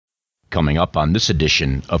Coming up on this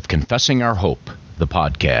edition of Confessing Our Hope, the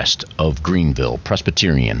podcast of Greenville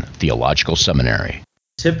Presbyterian Theological Seminary.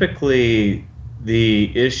 Typically,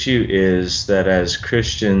 the issue is that as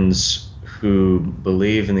Christians who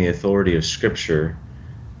believe in the authority of Scripture,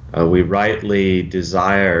 we rightly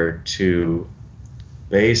desire to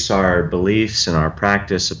base our beliefs and our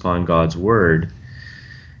practice upon God's Word.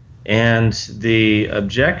 And the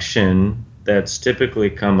objection that's typically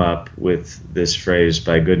come up with this phrase,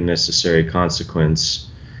 by good and necessary consequence,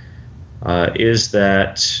 is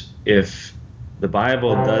that if the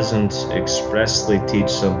Bible doesn't expressly teach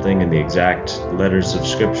something in the exact letters of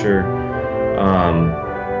Scripture,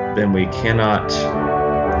 then we cannot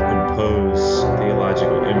impose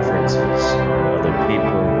theological inferences on other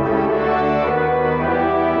people.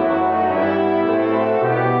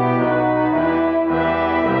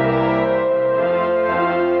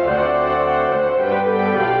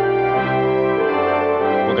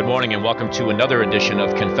 Good morning and welcome to another edition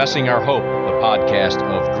of Confessing Our Hope, the podcast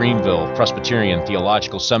of Greenville Presbyterian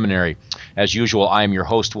Theological Seminary. As usual, I am your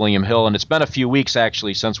host, William Hill, and it's been a few weeks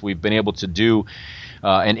actually since we've been able to do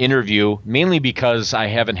an interview, mainly because I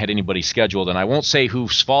haven't had anybody scheduled, and I won't say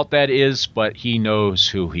whose fault that is, but he knows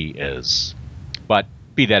who he is. But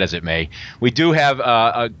be that as it may, we do have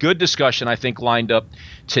a good discussion, I think, lined up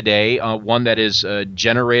today, one that is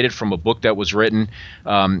generated from a book that was written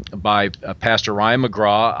by Pastor Ryan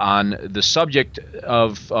McGraw on the subject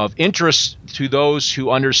of interest to those who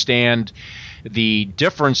understand the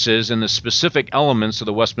differences in the specific elements of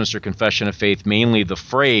the Westminster Confession of Faith, mainly the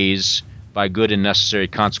phrase, by good and necessary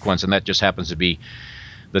consequence, and that just happens to be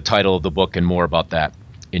the title of the book, and more about that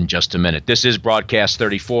in just a minute. This is broadcast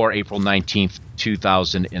 34, April 19th,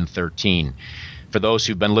 2013. For those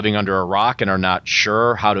who've been living under a rock and are not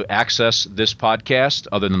sure how to access this podcast,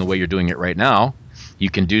 other than the way you're doing it right now, you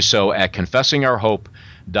can do so at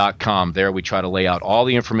confessingourhope.com. There we try to lay out all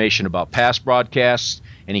the information about past broadcasts,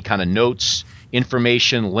 any kind of notes,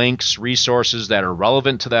 information, links, resources that are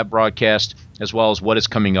relevant to that broadcast, as well as what is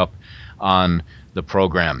coming up on the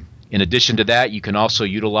program. In addition to that, you can also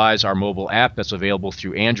utilize our mobile app that's available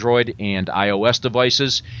through Android and iOS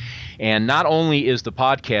devices. And not only is the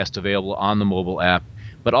podcast available on the mobile app,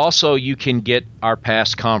 but also you can get our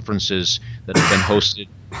past conferences that have been hosted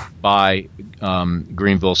by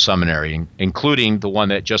Greenville Seminary, including the one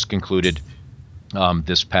that just concluded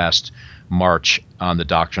this past March on the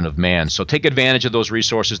doctrine of man. So take advantage of those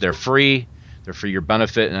resources. They're free. They're for your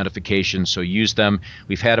benefit and edification, so use them.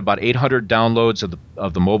 We've had about 800 downloads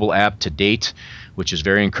of the mobile app to date, which is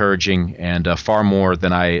very encouraging and far more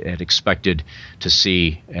than I had expected to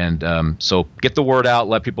see. And so get the word out,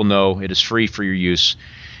 let people know. It is free for your use.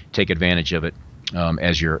 Take advantage of it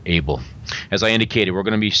as you're able. As I indicated, we're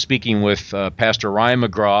going to be speaking with Pastor Ryan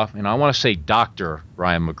McGraw, and I want to say Dr.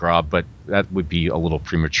 Ryan McGraw, but that would be a little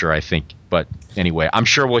premature, I think. But anyway, I'm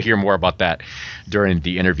sure we'll hear more about that during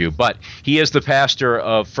the interview. But he is the pastor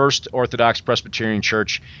of First Orthodox Presbyterian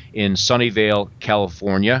Church in Sunnyvale,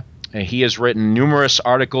 California. And he has written numerous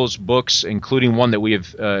articles, books, including one that we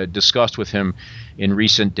have discussed with him in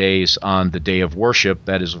recent days on the day of worship.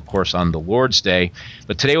 That is, of course, on the Lord's Day.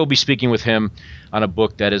 But today we'll be speaking with him on a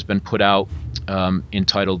book that has been put out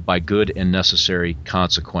entitled By Good and Necessary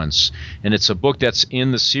Consequence. And it's a book that's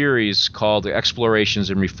in the series called Explorations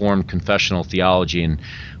in Reformed Confessional Theology, and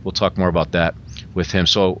we'll talk more about that with him.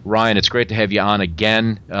 So, Ryan, it's great to have you on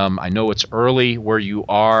again. I know it's early where you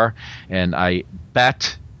are, and I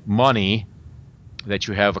bet money that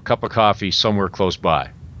you have a cup of coffee somewhere close by.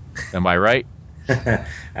 Am I right?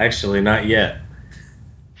 Actually, not yet.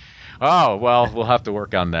 Oh, well, we'll have to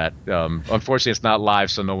work on that. Unfortunately, it's not live,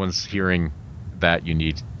 so no one's hearing that you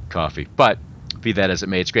need coffee. But be that as it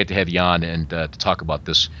may, it's great to have you on and to talk about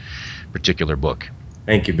this particular book.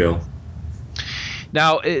 Thank you, Bill.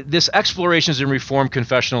 Now, this Explorations in Reformed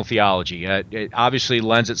Confessional Theology, it obviously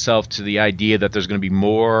lends itself to the idea that there's going to be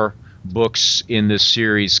more books in this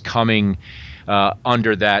series coming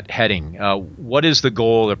under that heading. What is the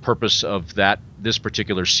goal or purpose of this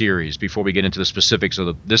particular series before we get into the specifics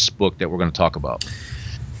of this book that we're going to talk about?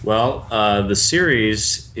 Well, the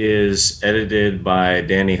series is edited by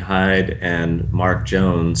Danny Hyde and Mark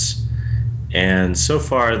Jones, and so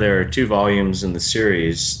far there are 2 volumes in the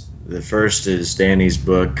series. The first is Danny's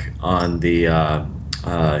book on the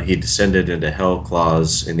he descended into hell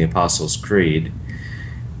clause in the Apostles' Creed,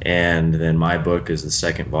 and then my book is the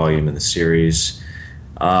second volume in the series.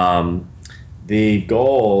 The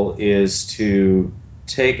goal is to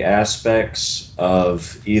take aspects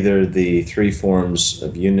of either the 3 forms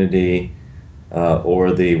of unity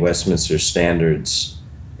or the Westminster Standards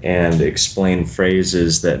and explain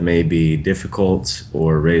phrases that may be difficult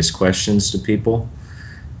or raise questions to people.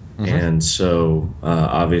 And so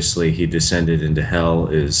obviously He Descended into Hell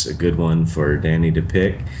is a good one for Danny to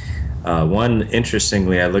pick. One,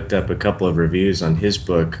 interestingly, I looked up a couple of reviews on his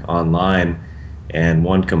book online, and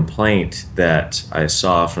one complaint that I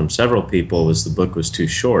saw from several people was the book was too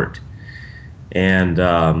short. And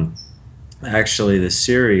actually the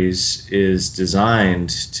series is designed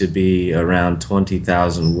to be around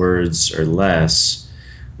 20,000 words or less,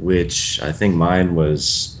 which I think mine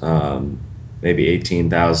was maybe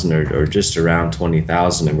 18,000 or just around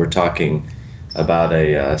 20,000, and we're talking about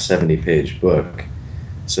a 70-page book.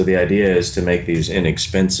 So the idea is to make these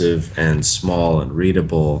inexpensive and small and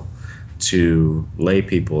readable to lay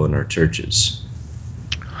people in our churches.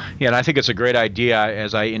 Yeah, and I think it's a great idea.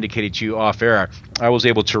 As I indicated to you off air, I was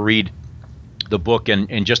able to read the book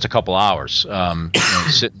in just a couple hours.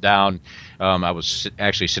 Sitting down, I was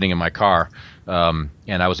actually sitting in my car, and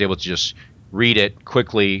I was able to just read it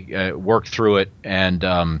quickly, work through it, and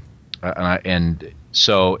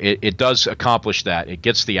so it does accomplish that. It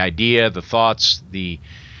gets the idea, the thoughts, the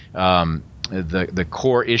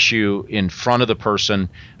core issue in front of the person,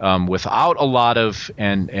 without a lot of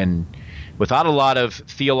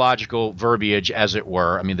theological verbiage, as it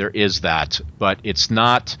were. I mean, there is that, but it's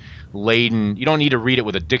not laden. You don't need to read it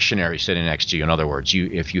with a dictionary sitting next to you. In other words,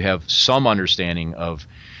 if you have some understanding of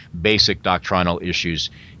basic doctrinal issues,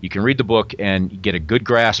 you can read the book and get a good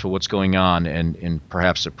grasp of what's going on, and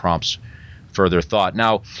perhaps it prompts further thought.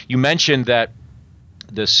 Now, you mentioned that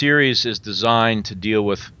the series is designed to deal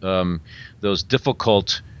with those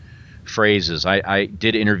difficult phrases. I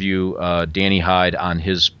did interview Danny Hyde on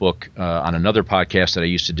his book on another podcast that I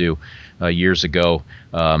used to do years ago,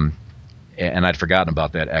 and I'd forgotten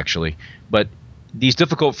about that, actually. But these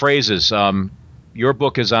difficult phrases, your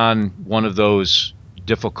book is on one of those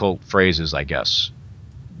difficult phrases, I guess.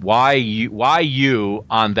 Why you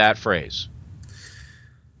on that phrase?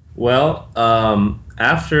 Well,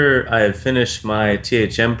 after I had finished my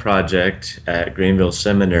THM project at Greenville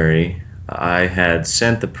Seminary, I had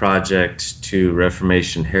sent the project to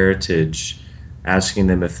Reformation Heritage, asking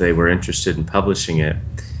them if they were interested in publishing it.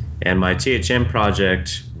 And my THM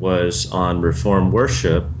project was on Reformed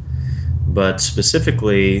worship, but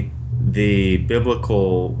specifically the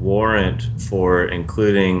biblical warrant for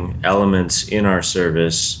including elements in our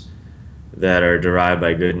service that are derived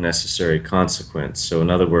by good and necessary consequence. So in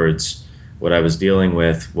other words, what I was dealing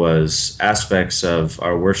with was aspects of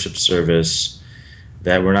our worship service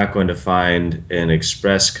that we're not going to find an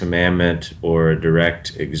express commandment or a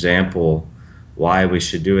direct example why we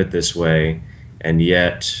should do it this way, and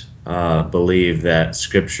yet believe that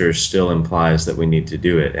Scripture still implies that we need to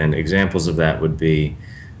do it. And examples of that would be,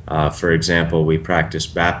 for example, we practice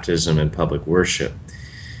baptism in public worship,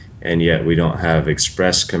 and yet we don't have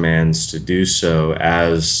express commands to do so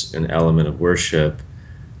as an element of worship,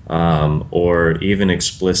 or even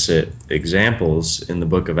explicit examples in the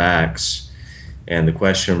book of Acts. And the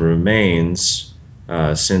question remains,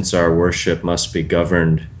 since our worship must be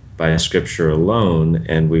governed by Scripture alone,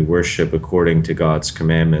 and we worship according to God's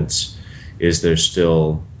commandments, is there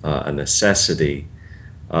still a necessity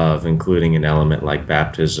of including an element like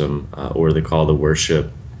baptism, or the call to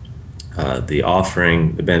worship, the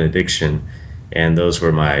offering, the benediction? And those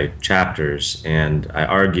were my chapters, and I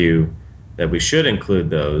argue that we should include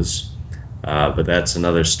those, but that's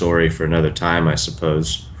another story for another time, I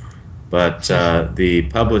suppose. But the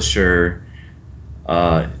publisher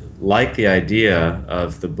liked the idea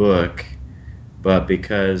of the book, but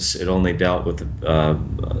because it only dealt with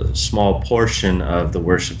a small portion of the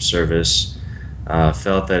worship service,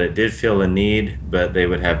 felt that it did feel a need, but they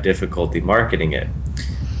would have difficulty marketing it.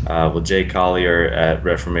 Well, Jay Collier at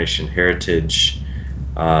Reformation Heritage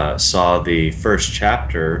saw the first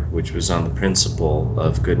chapter, which was on the principle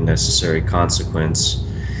of good and necessary consequence,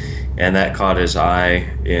 and that caught his eye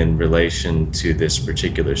in relation to this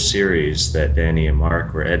particular series that Danny and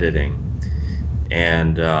Mark were editing.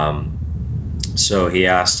 And so he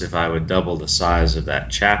asked if I would double the size of that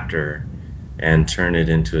chapter and turn it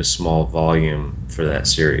into a small volume for that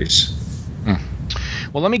series.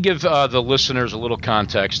 Well, let me give the listeners a little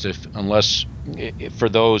context, for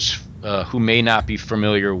those who may not be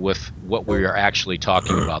familiar with what we are actually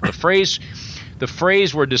talking about. The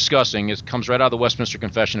phrase we're discussing comes right out of the Westminster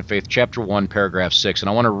Confession of Faith, chapter 1, paragraph 6, and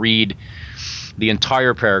I want to read the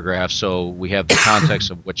entire paragraph so we have the context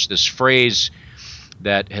of which this phrase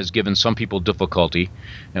that has given some people difficulty,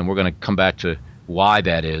 and we're going to come back to why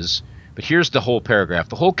that is. But here's the whole paragraph.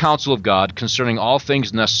 The whole counsel of God concerning all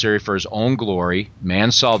things necessary for his own glory,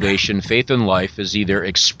 man's salvation, faith, and life is either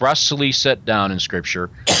expressly set down in Scripture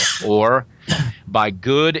or by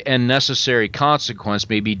good and necessary consequence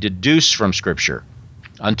may be deduced from Scripture,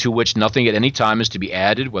 unto which nothing at any time is to be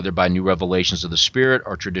added, whether by new revelations of the Spirit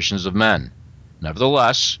or traditions of men.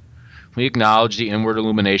 Nevertheless, we acknowledge the inward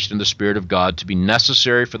illumination of the Spirit of God to be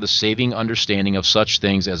necessary for the saving understanding of such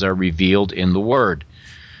things as are revealed in the Word,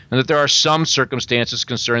 and that there are some circumstances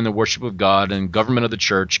concerning the worship of God and government of the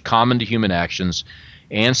church common to human actions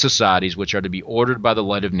and societies which are to be ordered by the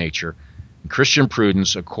light of nature and Christian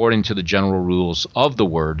prudence according to the general rules of the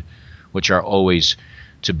Word, which are always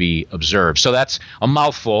to be observed. So that's a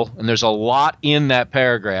mouthful, and there's a lot in that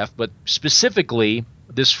paragraph, but specifically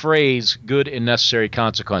this phrase, good and necessary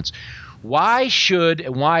consequence. Why should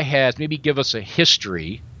and why has, maybe give us a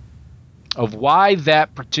history of why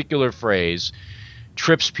that particular phrase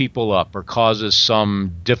trips people up or causes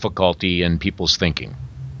some difficulty in people's thinking?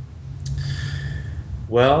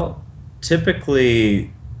 Well,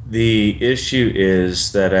 typically the issue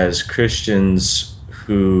is that as Christians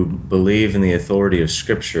who believe in the authority of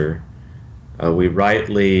Scripture, we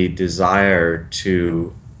rightly desire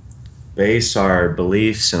to base our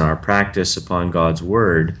beliefs and our practice upon God's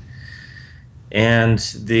Word. And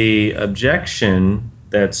the objection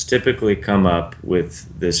that's typically come up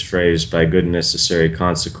with this phrase, by good and necessary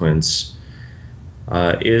consequence,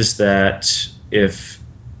 is that if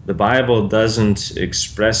the Bible doesn't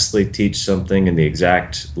expressly teach something in the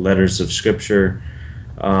exact letters of Scripture,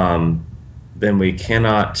 then we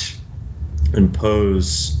cannot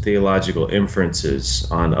impose theological inferences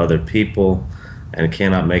on other people and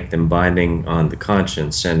cannot make them binding on the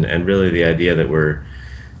conscience. And really the idea that we're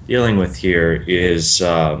dealing with here is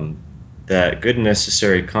that good and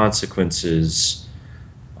necessary consequences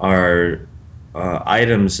are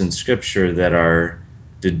items in Scripture that are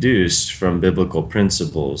deduced from biblical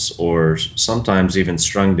principles, or sometimes even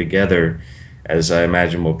strung together, as I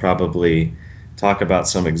imagine we'll probably talk about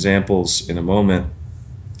some examples in a moment.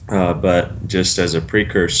 But just as a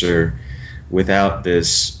precursor, without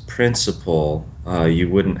this principle, you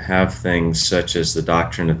wouldn't have things such as the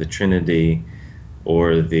doctrine of the Trinity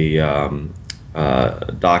or the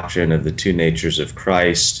doctrine of the two natures of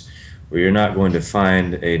Christ, where you're not going to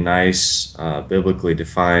find a nice biblically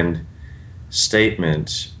defined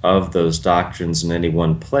statement of those doctrines in any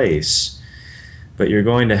one place, but you're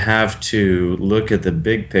going to have to look at the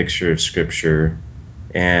big picture of Scripture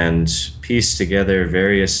and piece together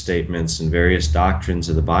various statements and various doctrines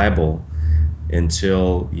of the Bible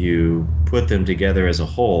until you put them together as a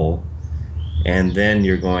whole, and then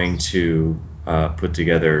you're going to put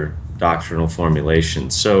together doctrinal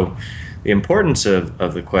formulations. So the importance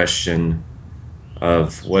of the question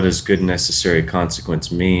of what does good and necessary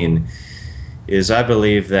consequence mean is, I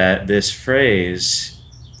believe that this phrase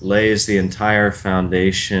lays the entire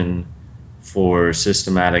foundation for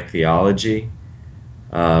systematic theology,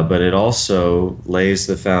 but it also lays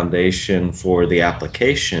the foundation for the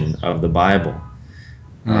application of the Bible.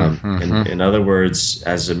 In other words,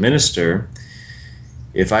 as a minister,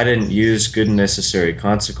 if I didn't use good and necessary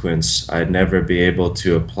consequence, I'd never be able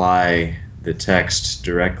to apply the text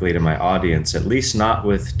directly to my audience, at least not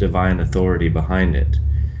with divine authority behind it.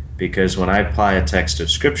 Because when I apply a text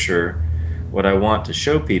of Scripture, what I want to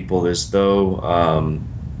show people is, though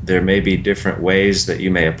there may be different ways that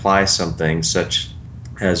you may apply something, such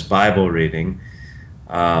as Bible reading,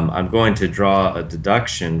 I'm going to draw a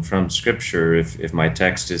deduction from Scripture. If my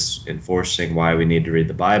text is enforcing why we need to read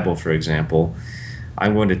the Bible, for example,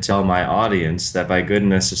 I'm going to tell my audience that by good and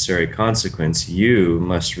necessary consequence, you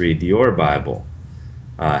must read your Bible.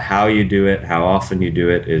 How you do it, how often you do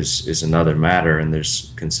it is another matter, and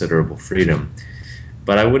there's considerable freedom.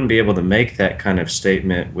 But I wouldn't be able to make that kind of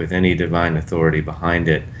statement with any divine authority behind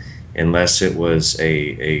it unless it was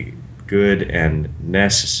a good and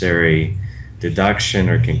necessary deduction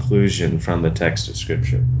or conclusion from the text of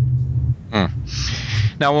Scripture.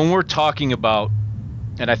 Now, when we're talking about,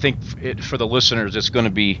 and I think for the listeners, it's going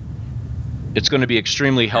to be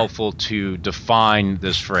extremely helpful to define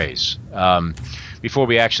this phrase before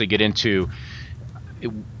we actually get into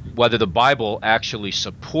whether the Bible actually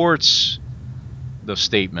supports the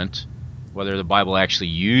statement, whether the Bible actually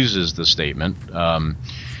uses the statement.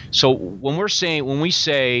 So when we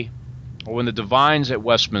say, or when the divines at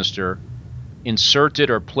Westminster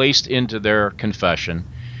inserted or placed into their confession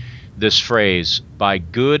this phrase, by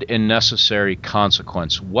good and necessary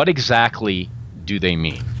consequence, what exactly do they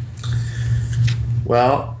mean?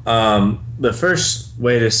 Well, the first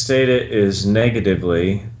way to state it is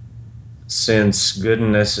negatively, since good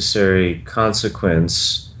and necessary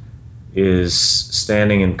consequence is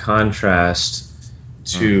standing in contrast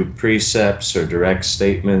to precepts or direct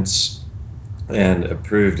statements and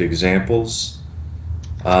approved examples.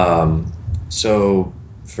 So,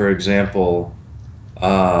 for example,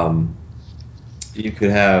 you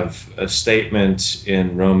could have a statement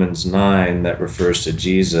in Romans 9 that refers to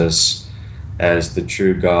Jesus as the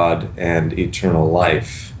true God and eternal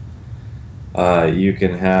life. You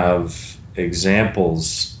can have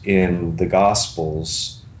examples in the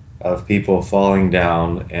Gospels of people falling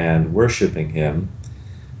down and worshiping him,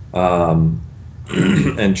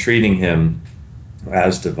 and treating him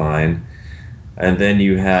as divine. And then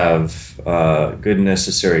you have good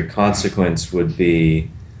necessary consequence would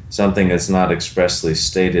be something that's not expressly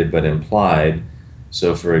stated but implied.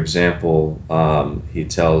 So, for example, he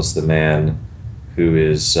tells the man who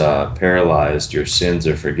is paralyzed, your sins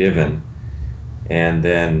are forgiven, and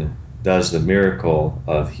then does the miracle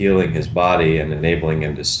of healing his body and enabling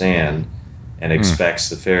him to stand, and expects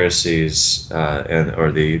the Pharisees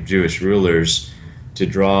or the Jewish rulers to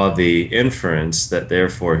draw the inference that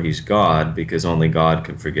therefore he's God, because only God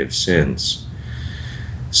can forgive sins.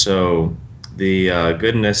 So the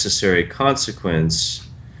good necessary consequence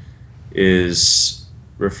is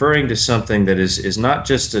referring to something that is not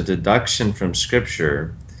just a deduction from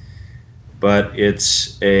Scripture, but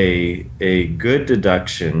it's a good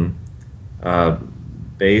deduction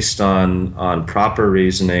based on proper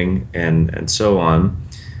reasoning and so on,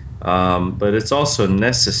 but it's also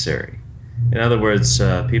necessary. In other words,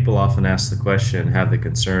 people often ask the question, have the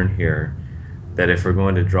concern here, that if we're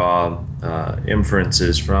going to draw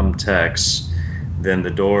inferences from texts, then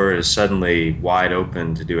the door is suddenly wide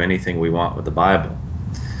open to do anything we want with the Bible.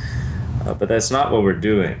 But that's not what we're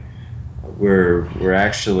doing. We're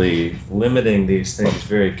actually limiting these things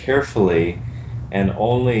very carefully and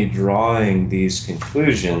only drawing these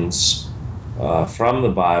conclusions from the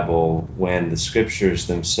Bible when the Scriptures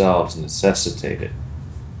themselves necessitate it.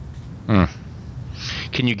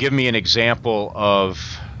 Can you give me an example of,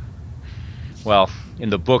 well, in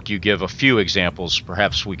the book you give a few examples,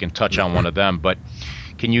 perhaps we can touch on one of them, but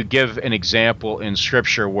can you give an example in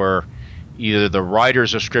Scripture where either the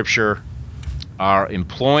writers of Scripture are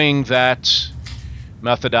employing that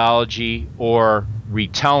methodology or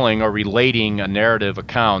retelling or relating a narrative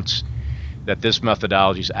account that this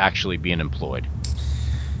methodology is actually being employed?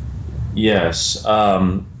 Yes.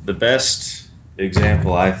 The best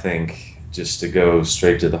example, I think, just to go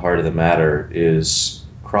straight to the heart of the matter, is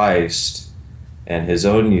Christ and his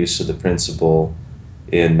own use of the principle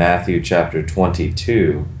in Matthew chapter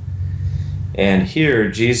 22. And here,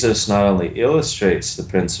 Jesus not only illustrates the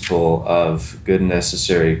principle of good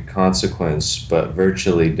necessary consequence, but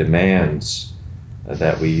virtually demands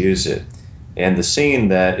that we use it. And the scene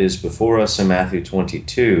that is before us in Matthew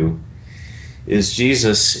 22 is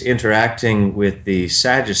Jesus interacting with the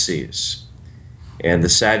Sadducees. And the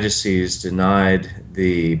Sadducees denied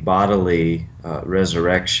the bodily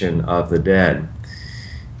resurrection of the dead.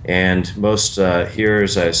 And most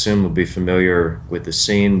hearers, I assume, will be familiar with the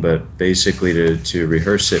scene, but basically to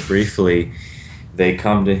rehearse it briefly, they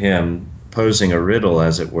come to him posing a riddle,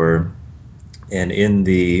 as it were. And in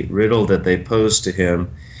the riddle that they pose to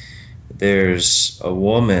him, there's a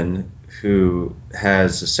woman who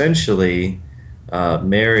has essentially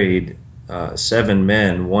married 7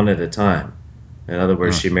 men one at a time. In other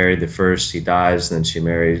words, she married the first, he dies, then she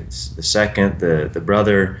marries the second. The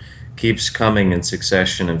brother keeps coming in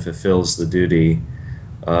succession and fulfills the duty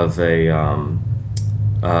of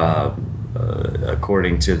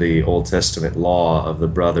according to the Old Testament law of the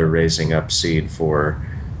brother raising up seed for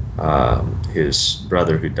his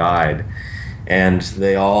brother who died. And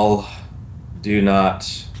they all do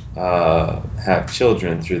not have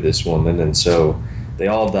children through this woman, and so they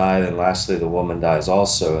all die, and lastly the woman dies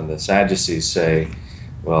also. And the Sadducees say,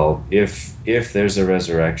 well, if there's a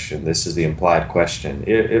resurrection, this is the implied question,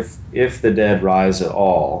 if the dead rise at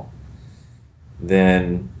all,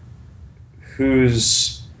 then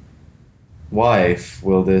whose wife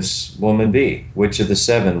will this woman be? Which of the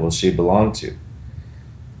 7 will she belong to?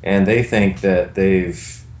 And they think that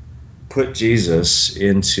they've put Jesus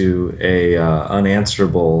into a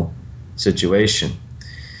unanswerable situation.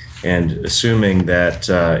 And assuming that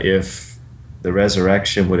if the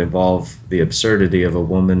resurrection would involve the absurdity of a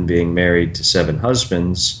woman being married to 7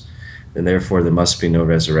 husbands, then therefore there must be no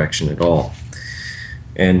resurrection at all.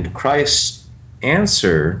 And Christ's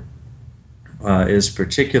answer is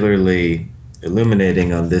particularly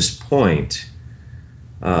illuminating on this point.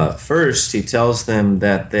 First, he tells them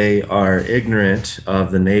that they are ignorant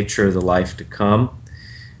of the nature of the life to come,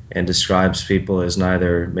 and describes people as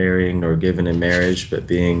neither marrying nor given in marriage, but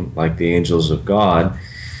being like the angels of God.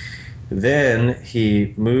 Then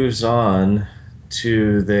he moves on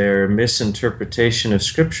to their misinterpretation of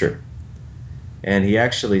Scripture. And he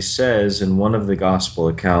actually says in one of the gospel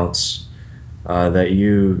accounts that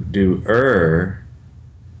you do err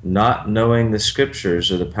not knowing the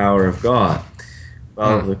Scriptures or the power of God.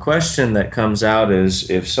 Well, the question that comes out is,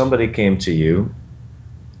 if somebody came to you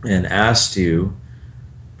and asked you,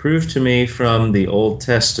 prove to me from the Old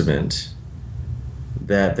Testament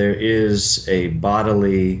that there is a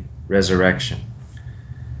bodily resurrection.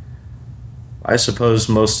 I suppose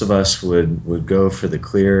most of us would go for the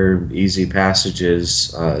clear, easy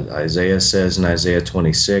passages. Isaiah says in Isaiah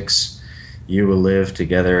 26, you will live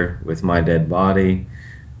together with my dead body.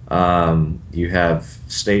 You have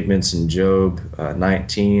statements in Job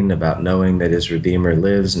 19 about knowing that his Redeemer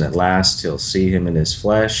lives and at last he'll see him in his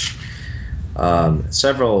flesh.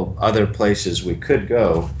 Several other places we could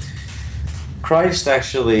go. Christ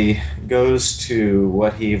actually goes to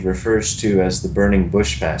what he refers to as the burning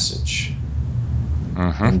bush passage.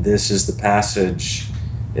 And this is the passage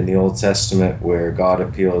in the Old Testament where God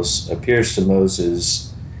appears to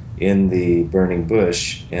Moses in the burning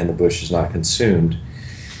bush, and the bush is not consumed.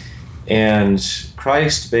 And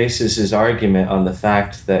Christ bases his argument on the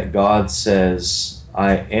fact that God says,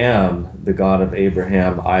 I am the God of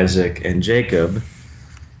Abraham, Isaac, and Jacob.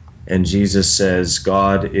 And Jesus says,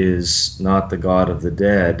 God is not the God of the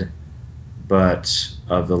dead, but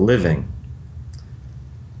of the living.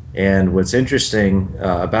 And what's interesting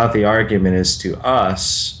about the argument is, to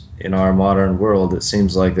us, in our modern world, it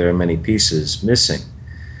seems like there are many pieces missing.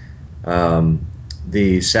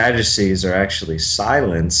 The Sadducees are actually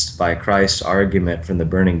silenced by Christ's argument from the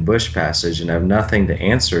burning bush passage and have nothing to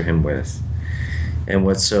answer him with. And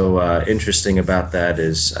what's so interesting about that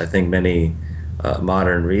is, I think many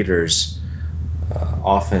modern readers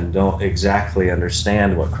often don't exactly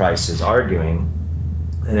understand what Christ is arguing.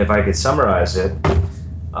 And if I could summarize it,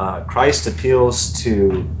 Christ appeals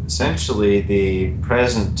to essentially the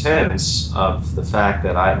present tense of the fact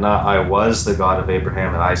that I was the God of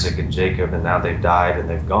Abraham and Isaac and Jacob, and now they've died and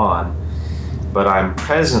they've gone, but I'm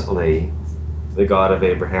presently the God of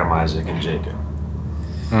Abraham, Isaac, and Jacob.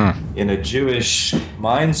 In a Jewish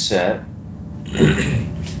mindset,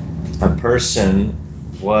 a person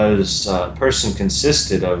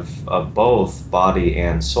consisted of both body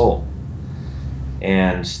and soul.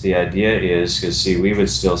 And the idea is, because see, we would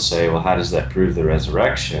still say, well, how does that prove the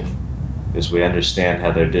resurrection? Because we understand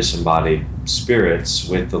how they're disembodied spirits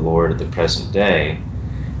with the Lord at the present day.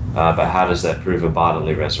 But how does that prove a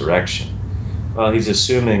bodily resurrection? Well, he's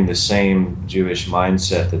assuming the same Jewish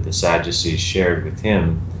mindset that the Sadducees shared with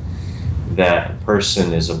him, that a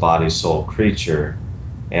person is a body-soul creature,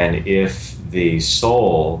 and if the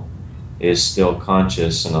soul is still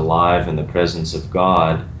conscious and alive in the presence of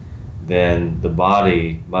God, then the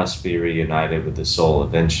body must be reunited with the soul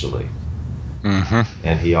eventually.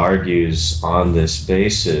 And he argues on this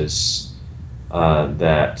basis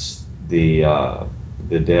that the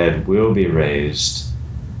dead will be raised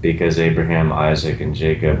because Abraham, Isaac, and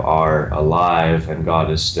Jacob are alive and God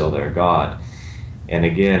is still their God. And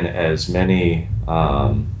again, as many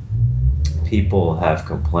people have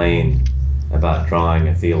complained about drawing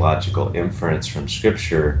a theological inference from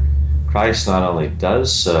Scripture, Christ not only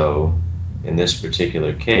does so in this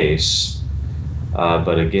particular case,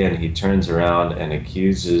 but again, he turns around and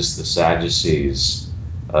accuses the Sadducees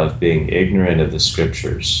of being ignorant of the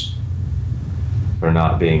Scriptures, for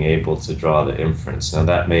not being able to draw the inference. Now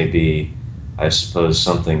that may be, I suppose,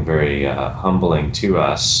 something very humbling to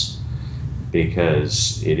us,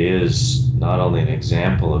 because it is not only an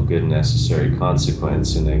example of good and necessary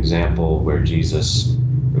consequence, an example where Jesus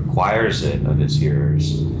requires it of his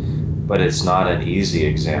hearers, but it's not an easy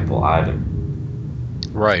example either.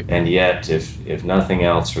 Right. And yet, if nothing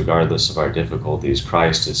else, regardless of our difficulties,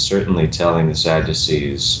 Christ is certainly telling the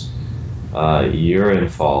Sadducees, you're in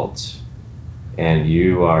fault, and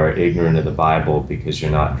you are ignorant of the Bible because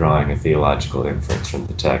you're not drawing a theological inference from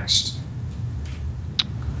the text.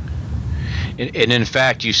 And in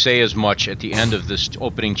fact, you say as much at the end of this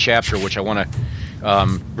opening chapter, which I want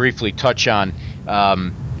to briefly touch on.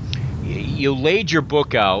 You laid your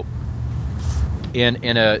book out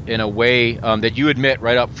in a way that you admit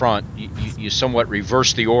right up front. You somewhat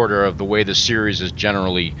reverse the order of the way the series is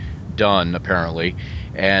generally done, apparently.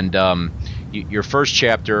 And your first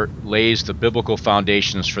chapter lays the biblical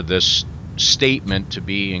foundations for this statement to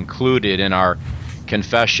be included in our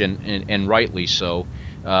confession, and rightly so.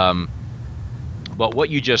 But what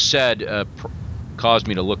you just said caused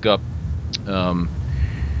me to look up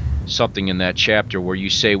something in that chapter where you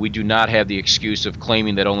say, we do not have the excuse of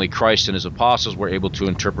claiming that only Christ and his apostles were able to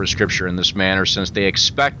interpret Scripture in this manner, since they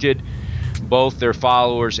expected both their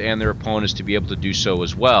followers and their opponents to be able to do so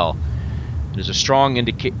as well. It is a strong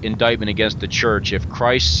indictment against the church if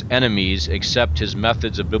Christ's enemies accept his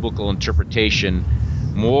methods of biblical interpretation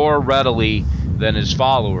more readily than his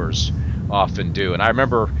followers often do. And I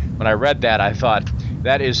remember when I read that, I thought,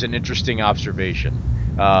 that is an interesting observation.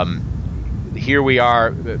 Here we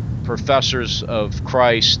are, professors of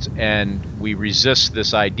Christ, and we resist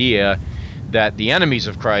this idea that the enemies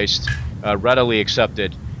of Christ readily accept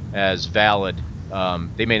it as valid.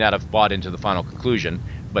 They may not have bought into the final conclusion,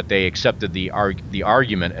 but they accepted the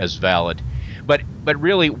argument as valid. But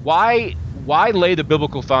really, why lay the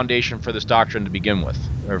biblical foundation for this doctrine to begin with,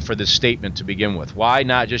 or for this statement to begin with? Why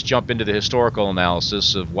not just jump into the historical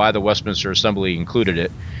analysis of why the Westminster Assembly included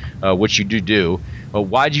it, which you do?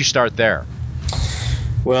 Why did you start there?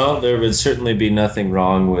 Well, there would certainly be nothing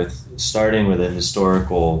wrong with starting with a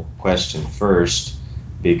historical question first,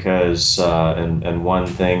 because and one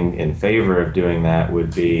thing in favor of doing that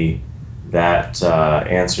would be that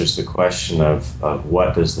answers the question of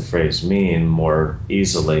what does the phrase mean more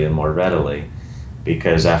easily and more readily,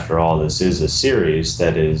 because after all, this is a series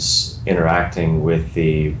that is interacting with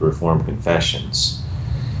the Reformed confessions.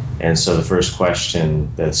 And so the first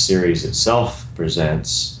question the series itself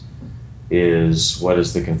presents is, what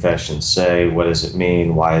does the confession say? What does it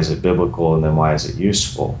mean? Why is it biblical? And then why is it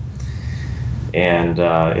useful? And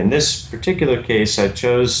in this particular case, I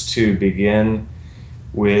chose to begin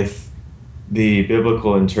with the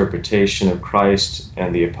biblical interpretation of Christ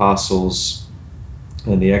and the apostles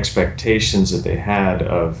and the expectations that they had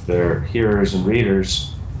of their hearers and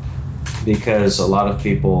readers, because a lot of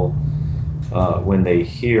people, when they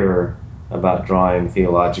hear about drawing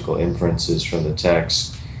theological inferences from the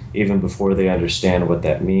text, even before they understand what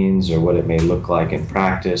that means or what it may look like in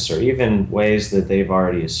practice, or even ways that they've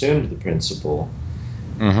already assumed the principle,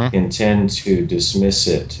 intend to dismiss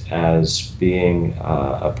it as being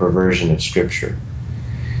a perversion of Scripture.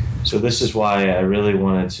 So this is why I really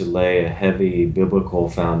wanted to lay a heavy biblical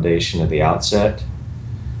foundation at the outset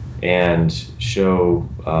and show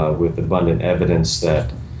with abundant evidence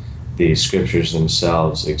that the Scriptures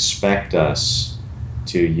themselves expect us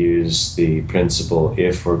to use the principle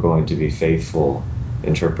if we're going to be faithful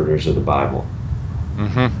interpreters of the Bible.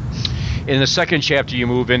 In the second chapter, you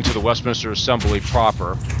move into the Westminster Assembly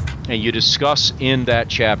proper, and you discuss in that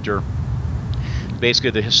chapter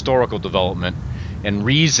basically the historical development and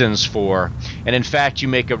reasons for, and in fact, you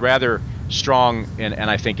make a rather strong and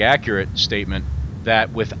I think accurate statement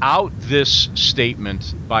that without this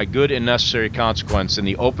statement, by good and necessary consequence, in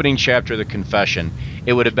the opening chapter of the Confession,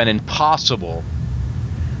 it would have been impossible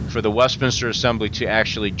for the Westminster Assembly to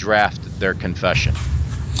actually draft their confession.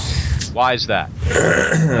 Why is that?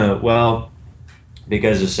 Well,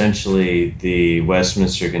 because essentially the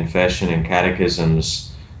Westminster Confession and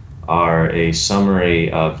Catechisms are a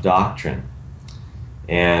summary of doctrine.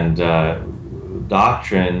 And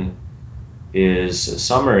doctrine is a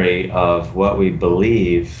summary of what we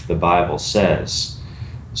believe the Bible says.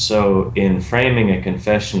 So in framing a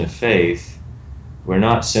confession of faith, we're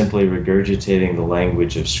not simply regurgitating the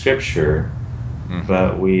language of Scripture,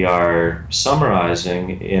 but we are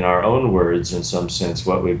summarizing in our own words, in some sense,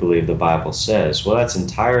 what we believe the Bible says. Well, that's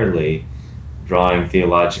entirely drawing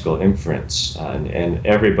theological inference. And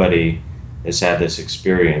everybody has had this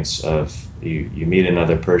experience of you meet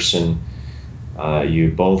another person,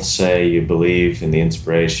 you both say you believe in the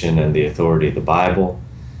inspiration and the authority of the Bible,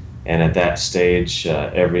 and at that stage,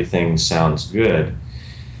 everything sounds good.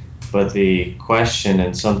 But the question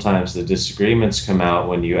and sometimes the disagreements come out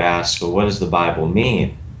when you ask, well, what does the Bible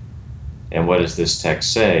mean? And what does this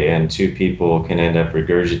text say? And two people can end up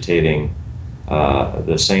regurgitating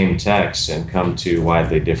the same text and come to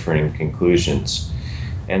widely differing conclusions.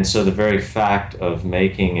 And so the very fact of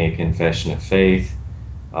making a confession of faith,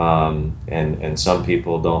 and some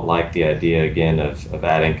people don't like the idea, again, of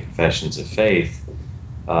adding confessions of faith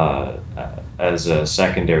as a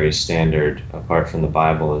secondary standard apart from the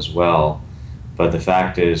Bible as well. But the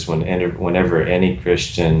fact is, whenever any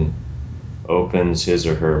Christian opens his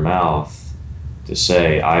or her mouth to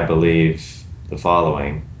say, I believe the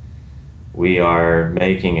following, we are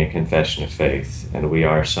making a confession of faith, and we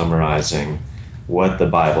are summarizing what the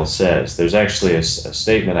Bible says. There's actually a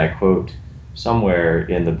statement I quote somewhere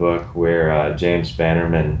in the book where James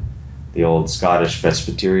Bannerman, the old Scottish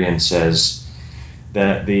Presbyterian, says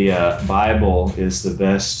that the Bible is the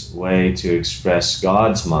best way to express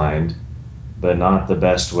God's mind, but not the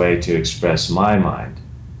best way to express my mind.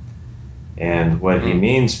 And what he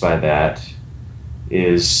means by that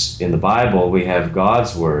is in the Bible we have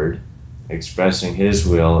God's word expressing his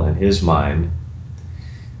will and his mind,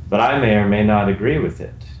 but I may or may not agree with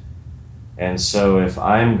it. And so if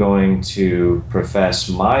I'm going to profess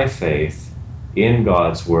my faith in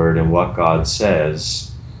God's word and what God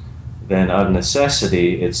says, then of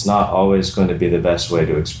necessity, it's not always going to be the best way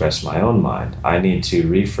to express my own mind. I need to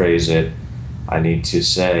rephrase it. I need to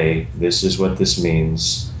say, this is what this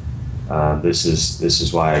means. This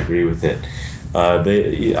is why I agree with it.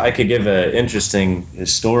 I could give an interesting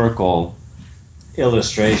historical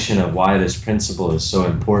illustration of why this principle is so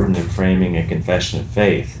important in framing a confession of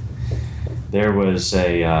faith. There was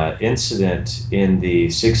a incident in the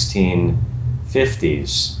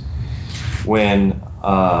 1650s when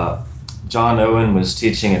John Owen was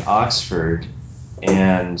teaching at Oxford,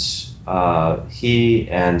 and he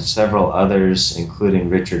and several others, including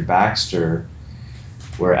Richard Baxter,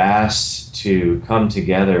 were asked to come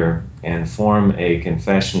together and form a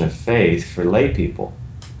confession of faith for lay people.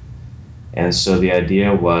 And so the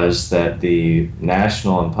idea was that the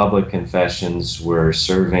national and public confessions were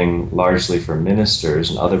serving largely for ministers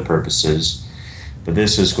and other purposes, but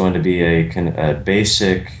this was going to be a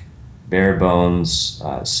basic, bare bones,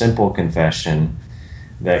 simple confession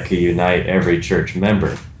that could unite every church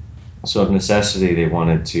member. So of necessity, they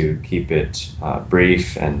wanted to keep it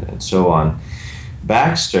brief and so on.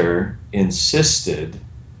 Baxter insisted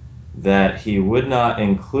that he would not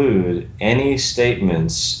include any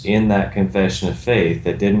statements in that confession of faith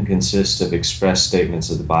that didn't consist of express statements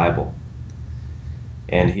of the Bible.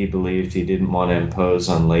 And he believed he didn't want to impose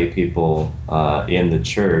on lay people in the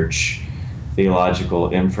church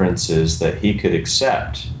theological inferences that he could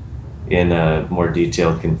accept in a more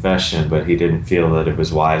detailed confession, but he didn't feel that it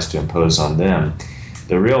was wise to impose on them.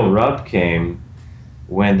 The real rub came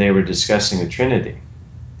when they were discussing the Trinity.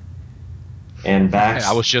 And Baxter,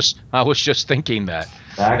 I was just thinking that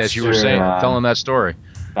Baxter, as you were saying, telling that story.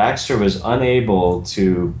 Baxter was unable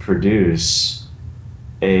to produce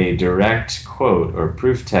a direct quote or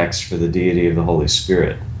proof text for the deity of the Holy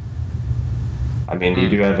Spirit. I mean, you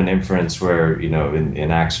do have an inference where,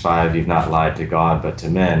 in Acts 5, you've not lied to God but to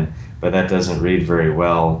men, but that doesn't read very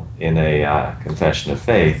well in a confession of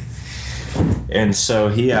faith. And so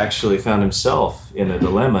he actually found himself in a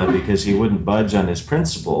dilemma because he wouldn't budge on his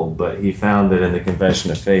principle, but he found that in the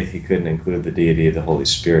confession of faith he couldn't include the deity of the Holy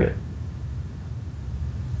Spirit.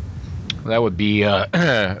 That would be a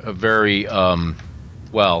very,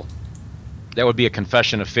 that would be a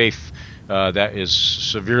confession of faith that is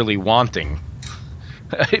severely wanting.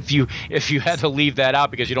 If you had to leave that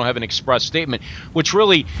out because you don't have an express statement, which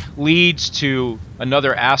really leads to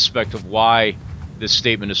another aspect of why this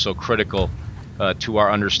statement is so critical to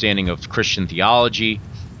our understanding of Christian theology,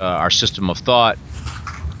 our system of thought,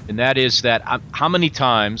 and that is that how many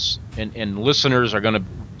times, and listeners are going to,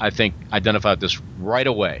 I think, identify this right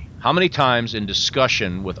away, how many times in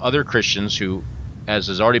discussion with other Christians who, as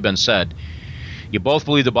has already been said, you both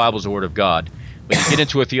believe the Bible is the Word of God, but you get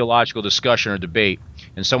into a theological discussion or debate,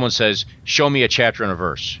 and someone says, show me a chapter and a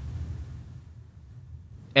verse.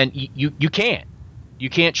 And you can't. You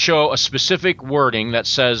can't show a specific wording that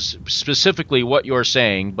says specifically what you're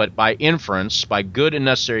saying, but by inference, by good and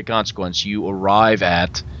necessary consequence, you arrive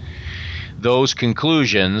at those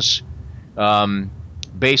conclusions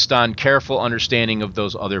based on careful understanding of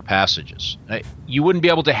those other passages. You wouldn't be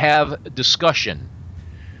able to have discussion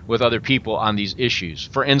with other people on these issues.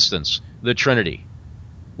 For instance, the Trinity.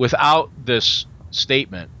 Without this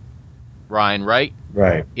statement, Ryan, right?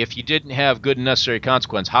 Right. If you didn't have good and necessary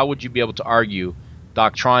consequence, how would you be able to argue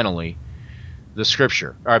doctrinally the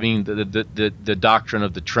Scripture? I mean, the doctrine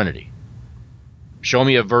of the Trinity. Show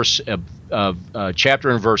me a verse, a chapter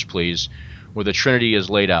and verse, please, where the Trinity is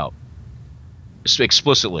laid out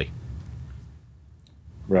explicitly.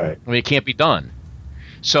 Right. I mean, it can't be done.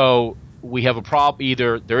 So we have a problem.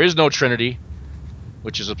 Either there is no Trinity,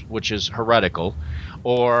 which is heretical,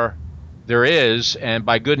 or there is, and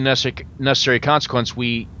by good and necessary consequence,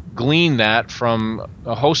 we glean that from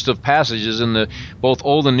a host of passages in the both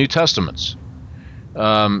Old and New Testaments.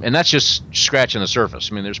 And that's just scratching the surface.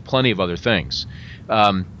 I mean, there's plenty of other things.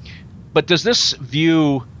 But does this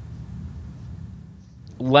view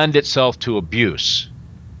lend itself to abuse?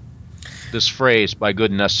 This phrase, by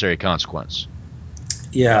good and necessary consequence.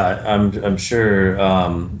 Yeah, I'm sure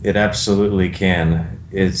it absolutely can.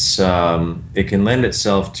 It can lend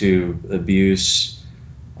itself to abuse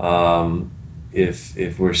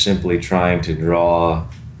if we're simply trying to draw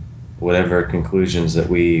whatever conclusions that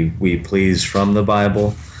we please from the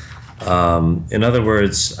Bible. In other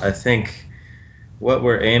words, I think what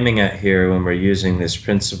we're aiming at here when we're using this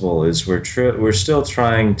principle is we're still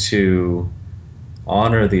trying to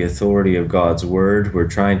honor the authority of God's word. We're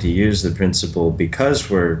trying to use the principle because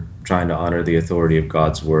we're trying to honor the authority of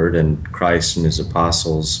God's word, and Christ and his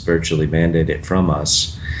apostles virtually mandate it from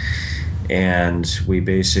us. And we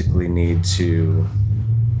basically need to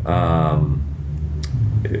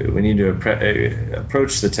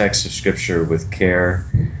approach the text of Scripture with care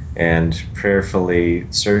and prayerfully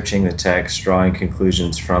searching the text, drawing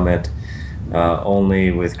conclusions from it,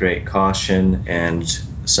 only with great caution and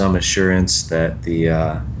some assurance that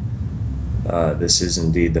this is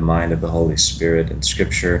indeed the mind of the Holy Spirit in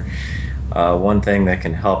Scripture. One thing that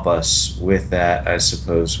can help us with that, I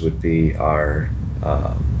suppose, would be our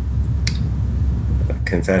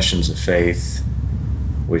confessions of faith,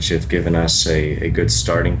 which have given us a good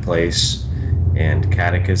starting place, and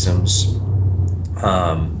catechisms.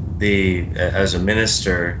 As a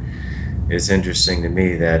minister, it's interesting to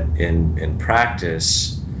me that in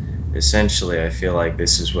practice, essentially, I feel like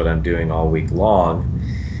this is what I'm doing all week long,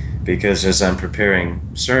 because as I'm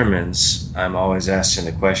preparing sermons, I'm always asking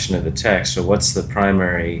the question of the text. So what's the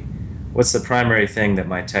primary thing that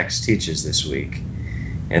my text teaches this week?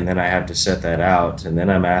 And then I have to set that out, and then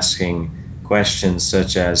I'm asking questions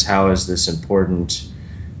such as, how is this important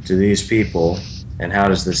to these people, and how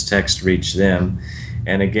does this text reach them?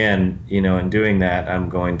 And again, in doing that, I'm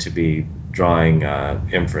going to be drawing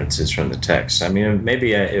inferences from the text. I mean,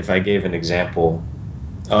 maybe if I gave an example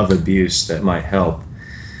of abuse that might help.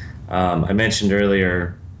 I mentioned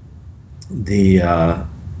earlier the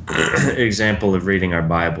example of reading our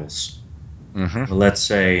Bibles. Mm-hmm. Let's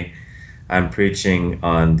say I'm preaching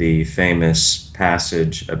on the famous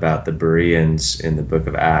passage about the Bereans in the book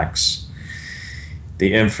of Acts.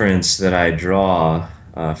 The inference that I draw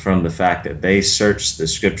from the fact that they searched the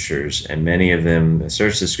Scriptures, and many of them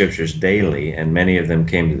searched the Scriptures daily, and many of them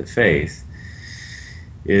came to the faith,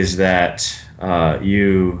 is that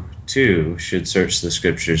you too should search the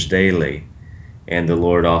Scriptures daily, and the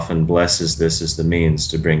Lord often blesses this as the means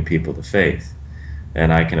to bring people to faith.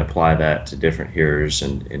 And I can apply that to different hearers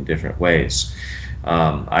in different ways.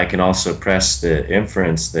 I can also press the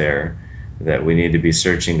inference there that we need to be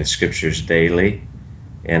searching the Scriptures daily,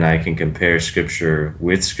 and I can compare Scripture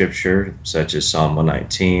with Scripture, such as Psalm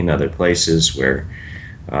 119, other places where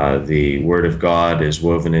the Word of God is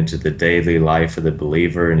woven into the daily life of the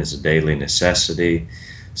believer and is a daily necessity.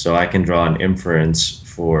 So I can draw an inference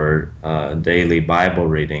for daily Bible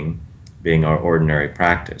reading being our ordinary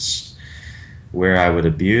practice. Where I would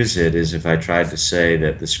abuse it is if I tried to say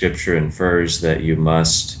that the Scripture infers that you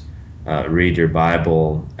must read your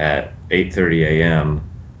Bible at 8:30 a.m.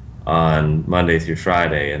 on Monday through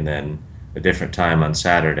Friday, and then a different time on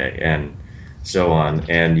Saturday, and so on.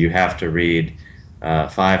 And you have to read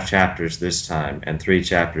 5 chapters this time and 3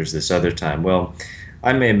 chapters this other time. Well,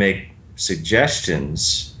 I may make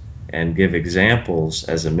suggestions and give examples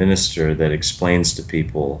as a minister that explains to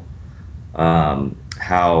people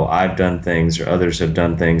how I've done things or others have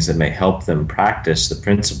done things that may help them practice the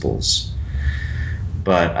principles.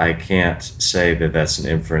 But I can't say that that's an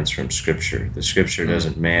inference from Scripture. The Scripture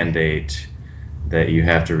doesn't mandate that you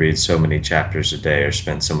have to read so many chapters a day or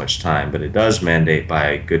spend so much time, but it does mandate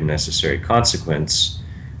by good necessary consequence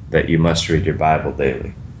that you must read your Bible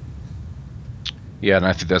daily. Yeah, and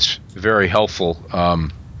I think that's very helpful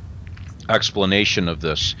explanation of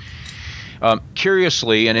this.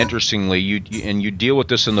 Curiously and interestingly, you deal with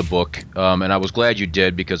this in the book, and I was glad you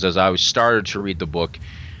did, because as I started to read the book,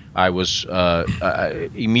 I was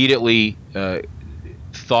immediately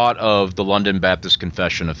thought of the London Baptist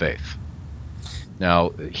Confession of Faith. Now,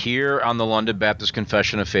 here on the London Baptist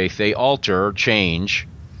Confession of Faith, they alter or change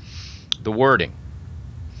the wording.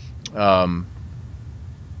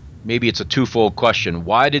 Maybe it's a twofold question.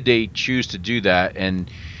 Why did they choose to do that?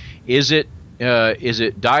 And is it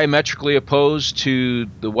diametrically opposed to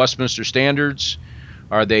the Westminster Standards?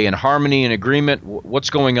 Are they in harmony and agreement?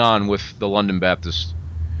 What's going on with the London Baptist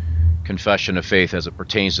Confession of Faith as it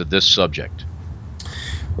pertains to this subject?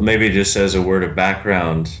 Well, maybe just as a word of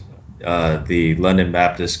background, the London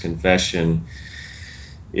Baptist Confession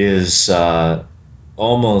is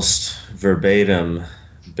almost verbatim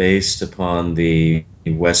based upon the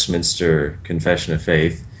Westminster Confession of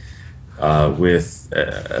Faith, with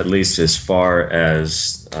at least as far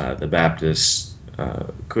as the Baptists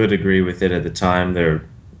could agree with it at the time. There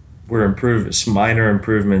were minor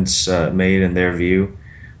improvements made in their view,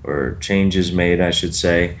 or changes made, I should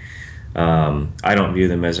say. I don't view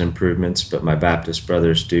them as improvements, but my Baptist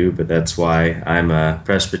brothers do, but that's why I'm a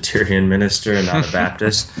Presbyterian minister and not a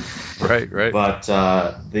Baptist. Right. But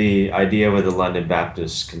the idea with the London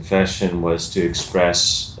Baptist Confession was to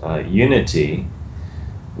express unity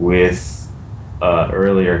with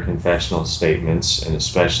earlier confessional statements, and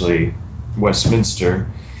especially Westminster.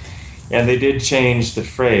 And they did change the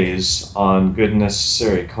phrase on good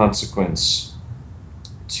necessary consequence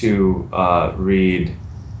to read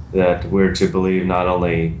that we're to believe not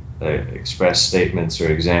only express statements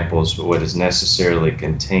or examples, but what is necessarily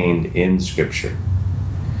contained in Scripture.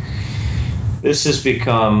 This has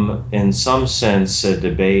become, in some sense, a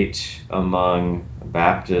debate among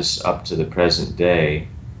Baptists up to the present day,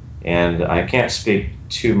 and I can't speak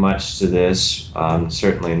too much to this. I'm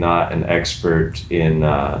certainly not an expert in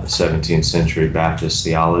 17th century Baptist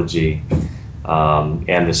theology,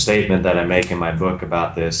 and the statement that I make in my book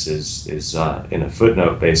about this is in a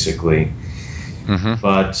footnote, basically. Mm-hmm.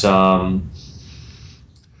 But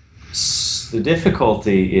the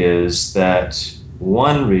difficulty is that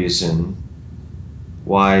one reason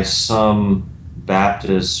why some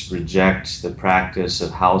Baptists reject the practice of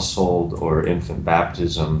household or infant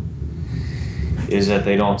baptism is that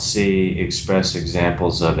they don't see express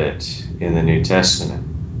examples of it in the New Testament.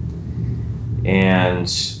 And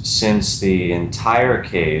since the entire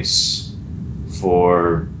case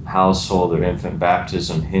for household or infant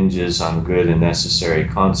baptism hinges on good and necessary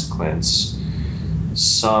consequence,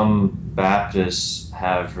 some Baptists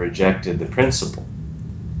have rejected the principle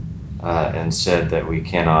and said that we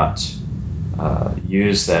cannot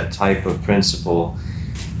use that type of principle,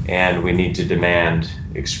 and we need to demand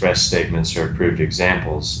express statements or approved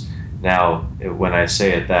examples. Now, when I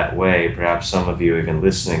say it that way, perhaps some of you even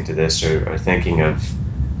listening to this are thinking of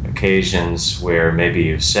occasions where maybe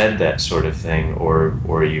you've said that sort of thing,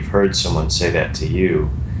 or you've heard someone say that to you,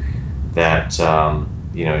 that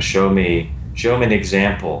show me an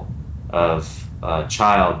example of a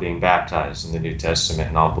child being baptized in the New Testament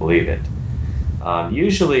and I'll believe it.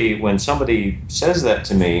 Usually when somebody says that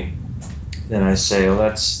to me, then I say, well,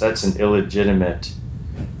 that's an illegitimate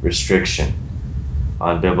restriction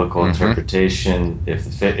on biblical interpretation.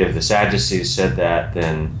 If the Sadducees said that,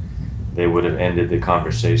 then they would have ended the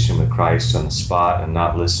conversation with Christ on the spot and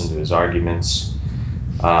not listened to his arguments.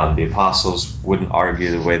 The apostles wouldn't argue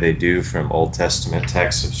the way they do from Old Testament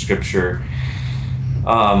texts of Scripture.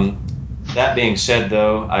 That being said,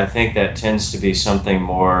 though, I think that tends to be something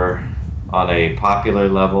more on a popular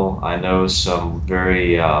level. I know some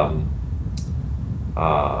very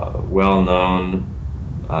well-known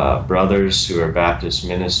brothers who are Baptist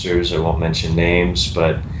ministers. I won't mention names,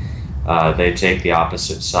 but they take the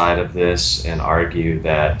opposite side of this and argue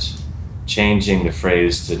that changing the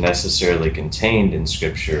phrase to necessarily contained in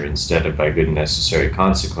Scripture instead of by good and necessary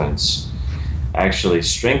consequence actually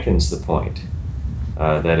strengthens the point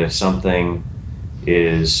that if something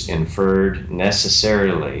is inferred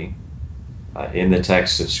necessarily in the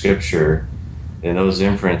text of Scripture, then those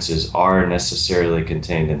inferences are necessarily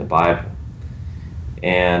contained in the Bible.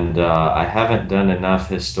 And I haven't done enough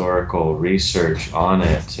historical research on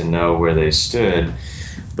it to know where they stood,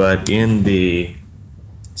 but in the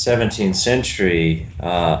 17th century,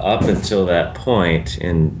 up until that point,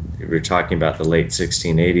 and we're talking about the late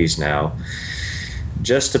 1680s now,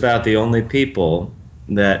 just about the only people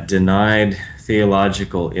that denied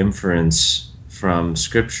theological inference from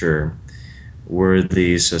Scripture were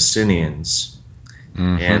the Socinians.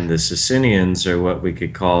 And the Socinians are what we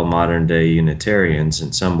could call modern-day Unitarians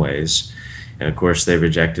in some ways. And, of course, they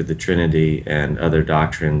rejected the Trinity and other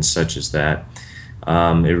doctrines such as that.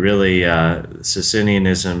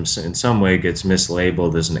 Socinianism in some way gets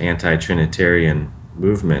mislabeled as an anti-Trinitarian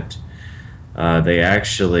movement. They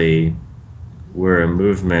actually were a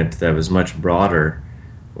movement that was much broader,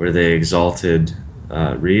 where they exalted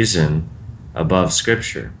reason above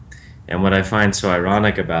Scripture. And what I find so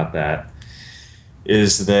ironic about that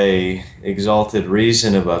is they exalted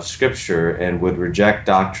reason above Scripture and would reject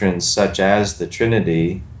doctrines such as the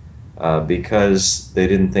Trinity because they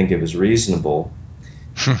didn't think it was reasonable.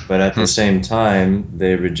 But at the same time,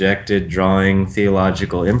 they rejected drawing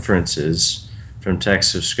theological inferences from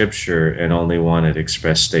texts of Scripture and only wanted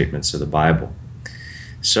express statements of the Bible.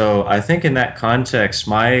 So I think in that context,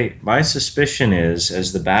 my suspicion is,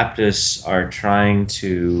 as the Baptists are trying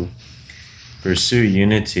to pursue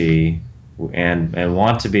unity and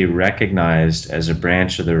want to be recognized as a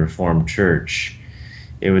branch of the Reformed Church,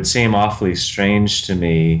 it would seem awfully strange to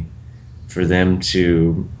me for them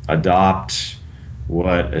to adopt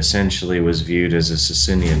what essentially was viewed as a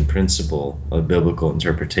Socinian principle of biblical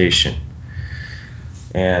interpretation.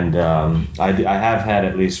 And I have had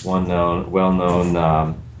at least one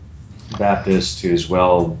well-known Baptist who's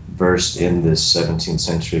well versed in this 17th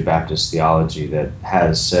century Baptist theology that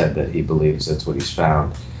has said that he believes that's what he's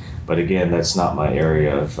found. But again, that's not my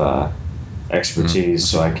area of expertise,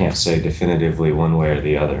 so I can't say definitively one way or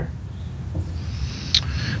the other.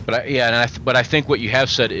 But I think what you have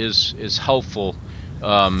said is helpful,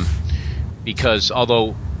 because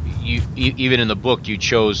although even in the book you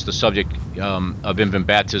chose the subject of infant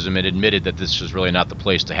baptism and admitted that this is really not the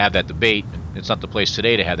place to have that debate. It's not the place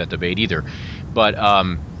today to have that debate either, but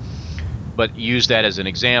use that as an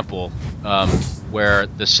example where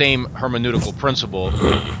the same hermeneutical principle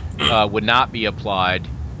would not be applied.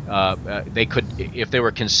 They could, if they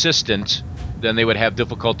were consistent, then they would have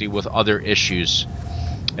difficulty with other issues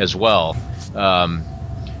as well,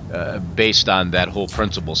 based on that whole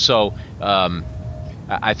principle. So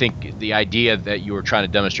I think the idea that you were trying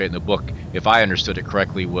to demonstrate in the book, if I understood it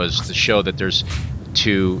correctly, was to show that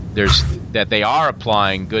that they are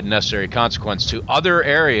applying good necessary consequence to other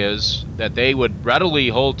areas that they would readily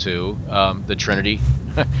hold to, the Trinity,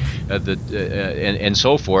 and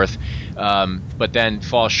so forth, but then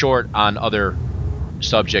fall short on other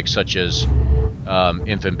subjects such as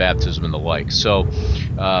infant baptism and the like. So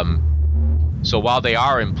while they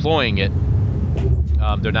are employing it,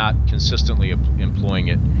 they're not consistently employing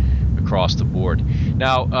it across the board.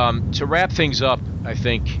 Now, to wrap things up, I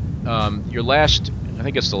think I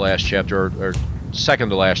think it's the last chapter, or second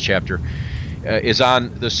to last chapter, is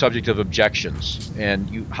on the subject of objections. And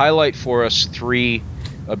you highlight for us 3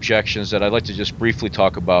 objections that I'd like to just briefly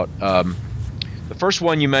talk about. The first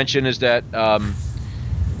one you mentioned is that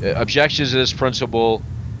objections to this principle,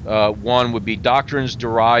 one would be doctrines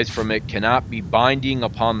derived from it cannot be binding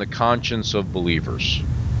upon the conscience of believers.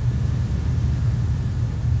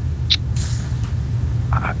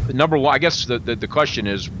 Number one, I guess the question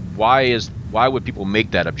is why would people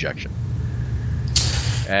make that objection,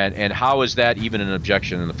 and how is that even an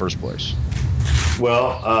objection in the first place?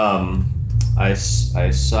 Well, I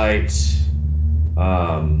cite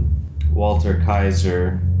Walter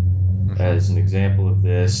Kaiser as an example of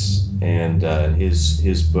this, and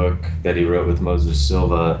his book that he wrote with Moses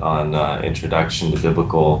Silva on Introduction to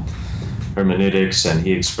Biblical Hermeneutics, and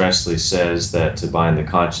he expressly says that to bind the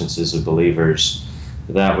consciences of believers,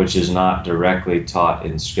 that which is not directly taught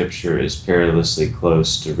in Scripture is perilously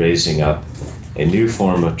close to raising up a new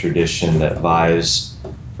form of tradition that vies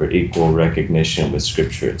for equal recognition with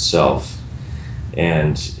Scripture itself.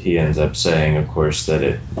 And he ends up saying, of course, that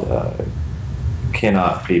it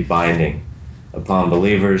cannot be binding upon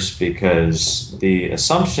believers, because the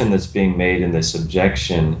assumption that's being made in this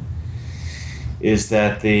objection is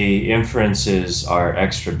that the inferences are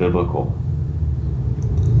extra biblical.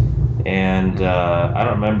 And I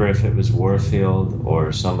don't remember if it was Warfield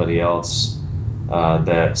or somebody else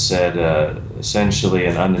that said essentially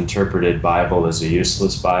an uninterpreted Bible is a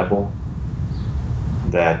useless Bible.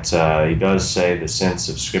 That he does say the sense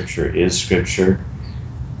of Scripture is Scripture,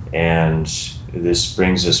 and this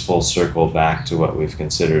brings us full circle back to what we've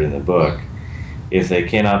considered in the book. If they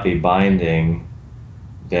cannot be binding,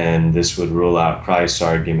 then this would rule out Christ's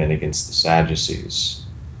argument against the Sadducees.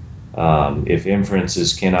 If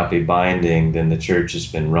inferences cannot be binding, then the church has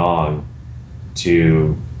been wrong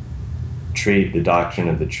to treat the doctrine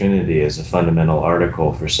of the Trinity as a fundamental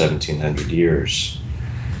article for 1700 years.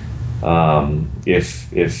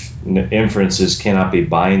 If inferences cannot be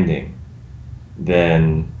binding,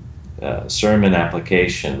 then sermon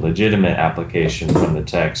application, legitimate application from the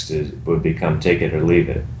text would become take it or leave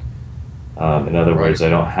it. In other words, I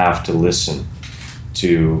don't have to listen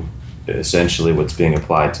to essentially what's being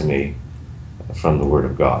applied to me from the Word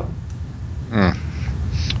of God.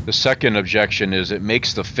 The second objection is it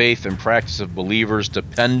makes the faith and practice of believers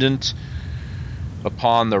dependent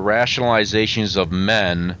upon the rationalizations of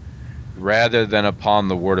men rather than upon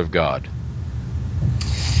the Word of God.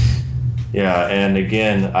 Yeah, and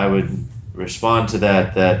again, I would respond to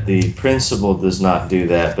that the principle does not do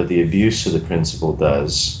that, but the abuse of the principle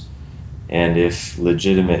does. And if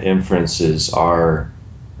legitimate inferences are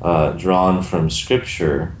drawn from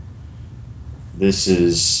Scripture, this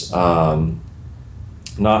is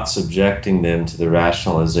not subjecting them to the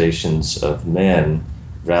rationalizations of men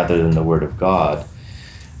rather than the Word of God,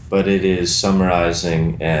 but it is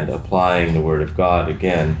summarizing and applying the Word of God.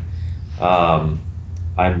 Again,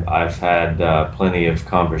 I've had plenty of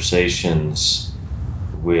conversations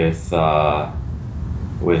with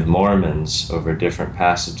Mormons over different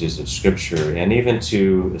passages of Scripture, and even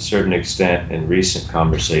to a certain extent in recent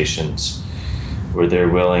conversations where they're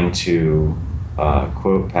willing to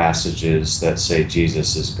quote passages that say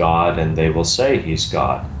Jesus is God, and they will say he's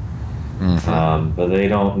God. But they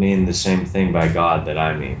don't mean the same thing by God that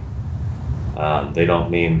I mean. They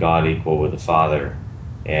don't mean God equal with the Father,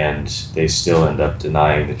 and they still end up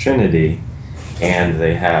denying the Trinity. And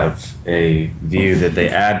they have a view that they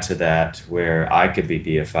add to that where I could be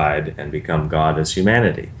deified and become God as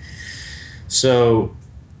humanity. So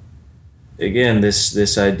again,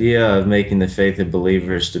 this idea of making the faith of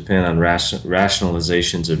believers depend on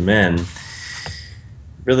rationalizations of men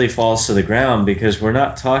really falls to the ground, because we're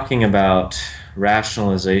not talking about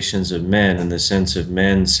rationalizations of men in the sense of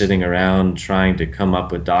men sitting around trying to come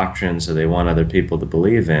up with doctrines that they want other people to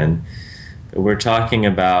believe in. But we're talking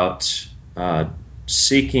about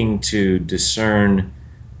seeking to discern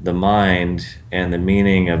the mind and the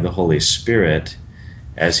meaning of the Holy Spirit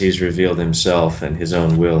as he's revealed himself and his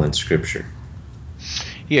own will in Scripture.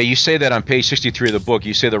 Yeah, you say that on page 63 of the book.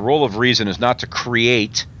 You say the role of reason is not to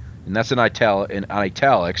create, and that's in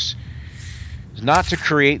italics, is not to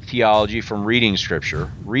create theology from reading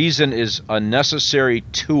Scripture. Reason is a necessary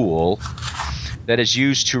tool that is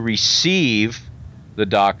used to receive the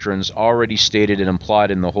doctrines already stated and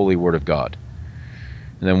implied in the Holy Word of God.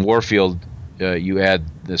 And then Warfield, you add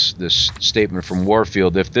this statement from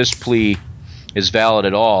Warfield: if this plea is valid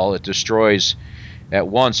at all, it destroys at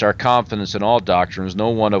once our confidence in all doctrines,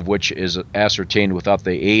 no one of which is ascertained without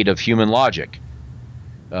the aid of human logic.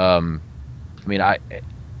 I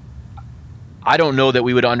don't know that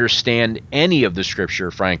we would understand any of the Scripture,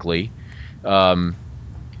 frankly,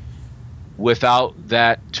 without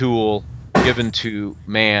that tool given to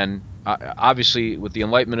man. Obviously, with the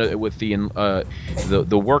enlightenment, with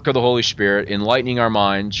the work of the Holy Spirit, enlightening our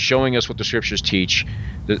minds, showing us what the Scriptures teach,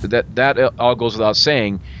 that all goes without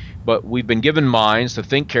saying. But we've been given minds to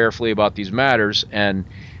think carefully about these matters,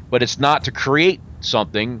 but it's not to create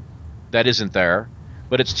something that isn't there,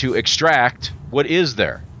 but it's to extract what is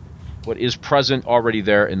there, what is present already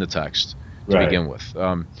there in the text to begin with.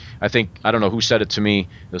 I don't know who said it to me.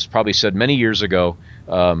 It was probably said many years ago.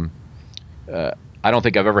 I don't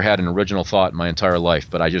think I've ever had an original thought in my entire life,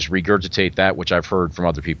 but I just regurgitate that which I've heard from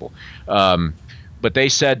other people. But they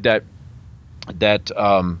said that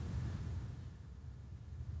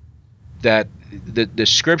the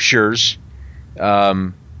Scriptures,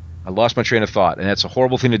 I lost my train of thought, and that's a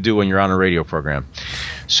horrible thing to do when you're on a radio program.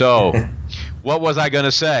 So, what was I going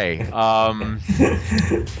to say?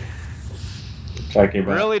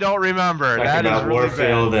 Really don't remember. That is really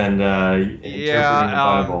Warfield bad. And interpreting the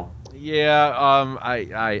Bible.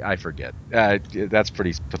 I forget. That's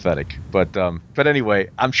pretty pathetic. But anyway,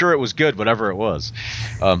 I'm sure it was good, whatever it was.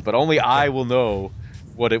 But only I will know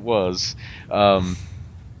what it was.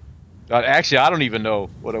 Actually, I don't even know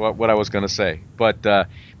what I was going to say. But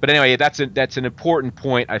anyway, that's an important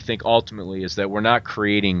point. I think ultimately is that we're not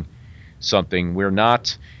creating something. We're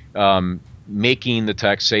not making the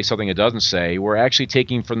text say something it doesn't say. We're actually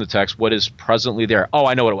taking from the text what is presently there. Oh,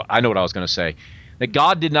 I know what I was going to say. That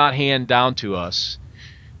God did not hand down to us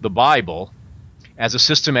the Bible as a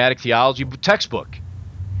systematic theology textbook.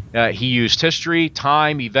 He used history,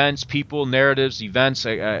 time, events, people, narratives, events,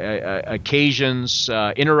 occasions,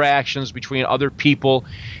 interactions between other people,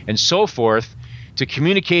 and so forth to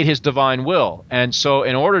communicate his divine will. And so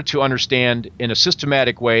in order to understand in a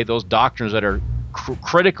systematic way those doctrines that are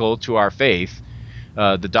critical to our faith,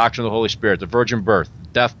 the doctrine of the Holy Spirit, the virgin birth,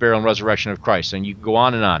 death, burial, and resurrection of Christ, and you can go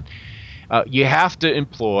on and on, you have to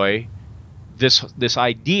employ this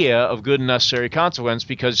idea of good and necessary consequence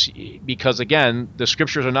because again, the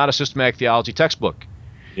Scriptures are not a systematic theology textbook.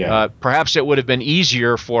 Perhaps it would have been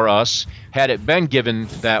easier for us had it been given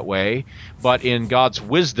that way, but in God's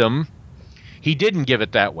wisdom, he didn't give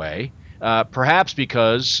it that way. Perhaps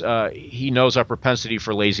because he knows our propensity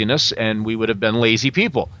for laziness, and we would have been lazy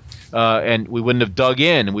people. And we wouldn't have dug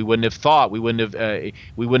in, and we wouldn't have thought, we wouldn't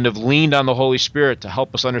have leaned on the Holy Spirit to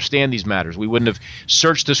help us understand these matters. We wouldn't have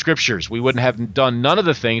searched the Scriptures. We wouldn't have done none of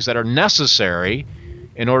the things that are necessary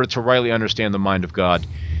in order to rightly understand the mind of God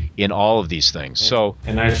in all of these things.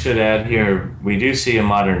 And I should add here, we do see a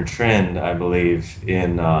modern trend, I believe,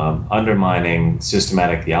 in undermining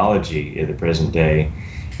systematic theology in the present day.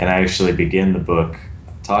 And I actually begin the book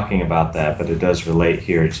talking about that, but it does relate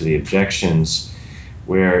here to the objections,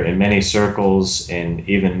 where in many circles and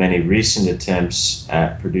even many recent attempts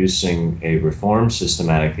at producing a reformed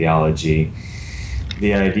systematic theology,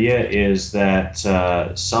 the idea is that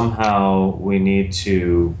somehow we need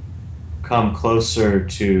to come closer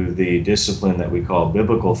to the discipline that we call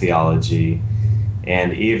biblical theology,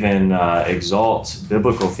 and even exalt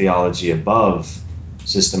biblical theology above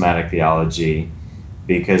systematic theology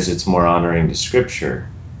because it's more honoring to Scripture.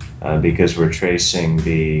 Because we're tracing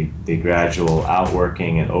the gradual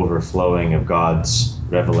outworking and overflowing of God's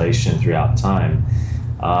revelation throughout time.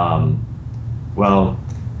 The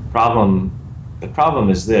problem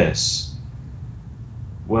is this.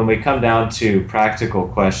 When we come down to practical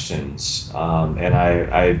questions, and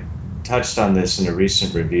I touched on this in a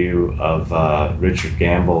recent review of Richard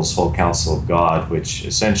Gamble's Whole Counsel of God, which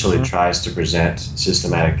essentially tries to present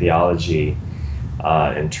systematic theology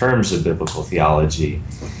in terms of biblical theology.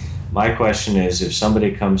 My question is, if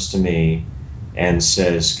somebody comes to me and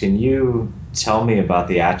says, can you tell me about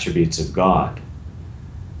the attributes of God?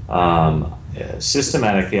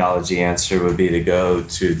 Systematic theology answer would be to go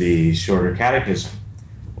to the shorter catechism,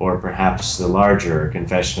 or perhaps the larger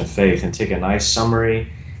Confession of Faith, and take a nice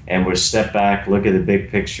summary, and we'll step back, look at the big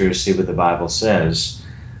picture, see what the Bible says.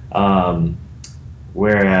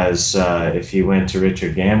 Whereas if you went to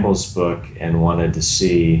Richard Gamble's book and wanted to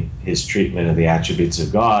see his treatment of the attributes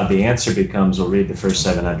of God, the answer becomes, we'll read the first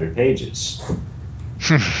 700 pages.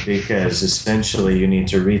 Because essentially you need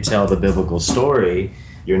to retell the biblical story.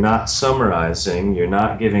 You're not summarizing, you're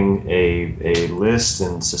not giving a list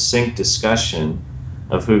and succinct discussion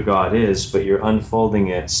of who God is, but you're unfolding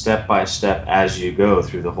it step by step as you go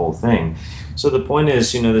through the whole thing. So the point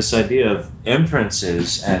is, this idea of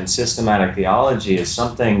inferences and systematic theology is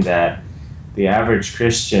something that the average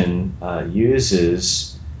Christian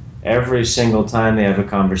uses every single time they have a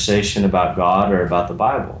conversation about God or about the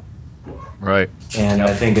Bible. Right. And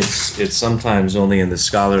I think it's sometimes only in the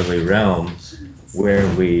scholarly realm where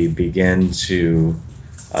we begin to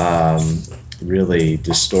really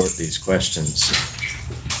distort these questions.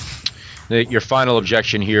 Your final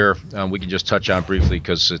objection here, we can just touch on briefly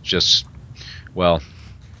because it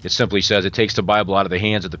simply says it takes the Bible out of the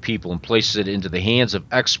hands of the people and places it into the hands of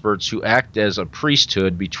experts who act as a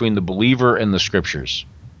priesthood between the believer and the Scriptures.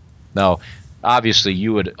 Now, obviously,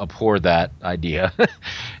 you would abhor that idea,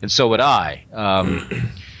 and so would I.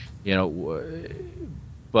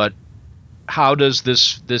 But how does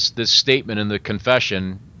this statement in the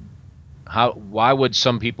confession? Why would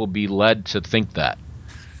some people be led to think that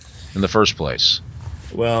in the first place?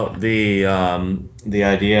 Well, the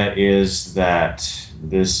idea is that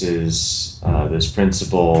this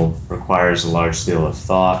principle requires a large deal of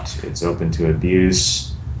thought. It's open to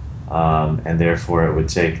abuse, and therefore it would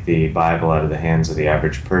take the Bible out of the hands of the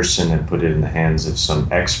average person and put it in the hands of some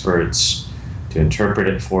experts to interpret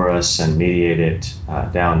it for us and mediate it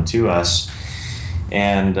down to us.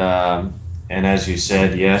 And as you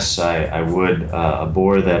said, yes, I would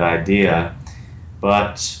abhor that idea.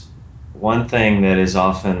 But one thing that is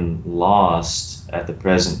often lost at the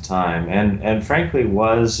present time, and frankly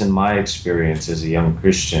was in my experience as a young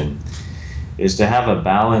Christian, is to have a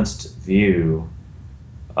balanced view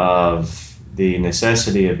of the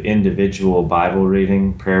necessity of individual Bible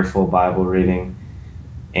reading, prayerful Bible reading,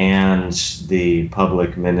 and the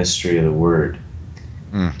public ministry of the Word.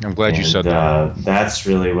 I'm glad you said that. That's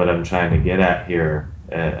really what I'm trying to get at here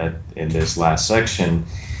in this last section,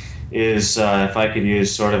 is if I could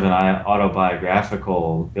use sort of an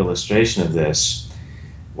autobiographical illustration of this.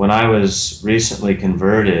 When I was recently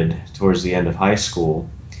converted towards the end of high school,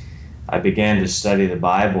 I began to study the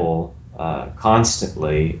Bible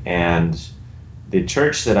constantly, and the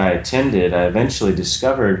church that I attended, I eventually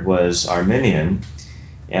discovered was Arminian,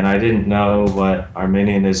 and I didn't know what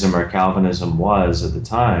Arminianism or Calvinism was at the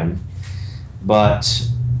time, but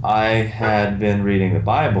I had been reading the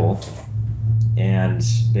Bible and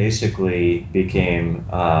basically became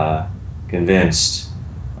convinced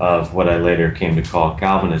of what I later came to call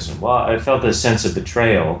Calvinism. Well, I felt a sense of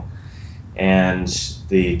betrayal, and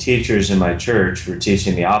the teachers in my church were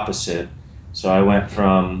teaching the opposite, so I went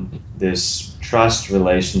from this trust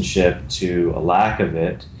relationship to a lack of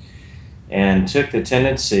it, and had the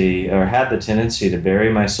tendency to bury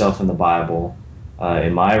myself in the Bible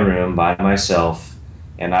in my room by myself,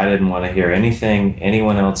 and I didn't want to hear anything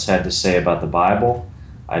anyone else had to say about the Bible.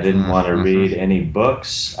 I didn't want to read any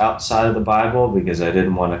books outside of the Bible because I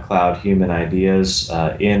didn't want to cloud human ideas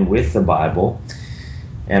in with the Bible.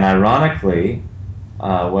 And ironically,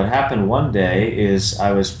 what happened one day is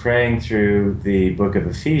I was praying through the book of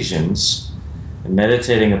Ephesians and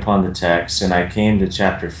meditating upon the text, and I came to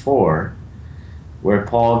chapter 4, where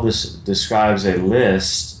Paul describes a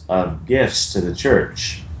list of gifts to the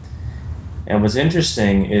church. And what's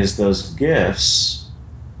interesting is those gifts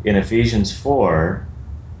in Ephesians 4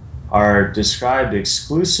 are described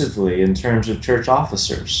exclusively in terms of church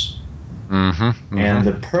officers. And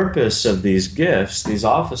the purpose of these gifts, these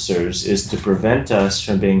officers, is to prevent us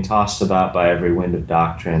from being tossed about by every wind of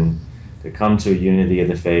doctrine, to come to a unity of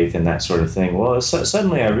the faith and that sort of thing. Well,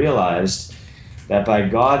 suddenly I realized that by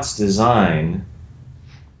God's design,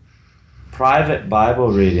 private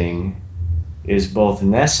Bible reading is both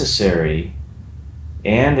necessary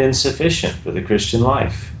and insufficient for the Christian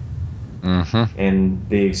life. And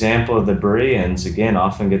the example of the Bereans, again,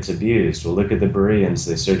 often gets abused. Well, look at the Bereans.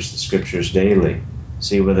 They search the Scriptures daily.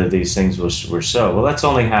 see whether these things were so. Well, that's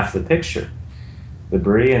only half the picture. The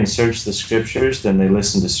Bereans searched the scriptures, then they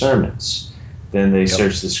listened to sermons. Then they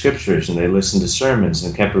searched the scriptures and they listened to sermons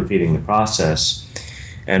and kept repeating the process.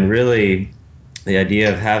 And really, the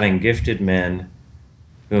idea of having gifted men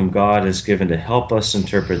whom God has given to help us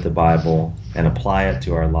interpret the Bible and apply it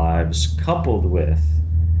to our lives, coupled with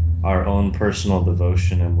our own personal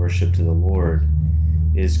devotion and worship to the Lord,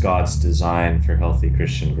 is God's design for healthy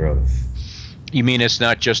Christian growth. You mean it's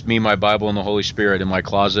not just me, my Bible, and the Holy Spirit in my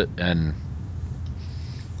closet, and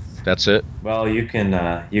that's it? Well, you can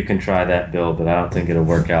try that, Bill, but I don't think it'll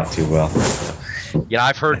work out too well.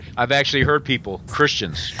 Yeah, I've actually heard people,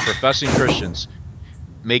 Christians, professing Christians,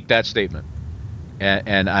 make that statement,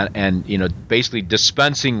 and you know, basically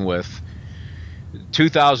dispensing with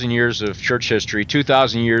 2,000 years of church history,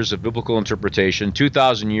 2,000 years of biblical interpretation,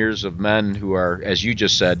 2,000 years of men who are, as you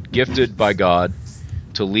just said, gifted by God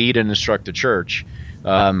to lead and instruct the church.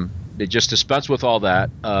 They just dispense with all that.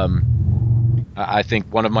 I think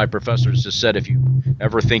one of my professors just said, if you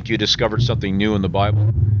ever think you discovered something new in the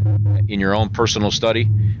Bible in your own personal study,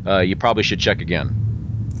 you probably should check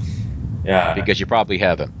again. Yeah. Because you probably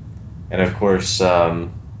haven't. And of course,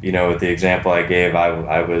 you know, with the example I gave,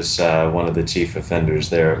 I was one of the chief offenders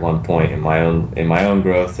there at one point in my own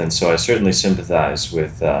growth, and so I certainly sympathize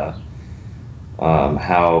with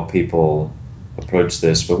how people approach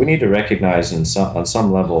this. But we need to recognize on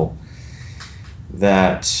some level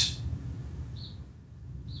that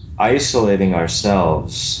isolating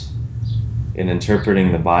ourselves in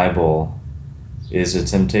interpreting the Bible is a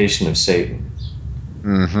temptation of Satan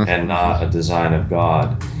and not a design of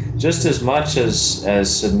God. Just as much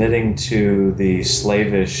as submitting to the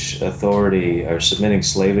slavish authority, or submitting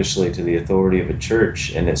slavishly to the authority of a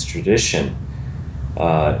church and its tradition,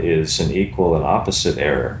 is an equal and opposite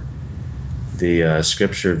error, the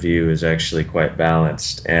scripture view is actually quite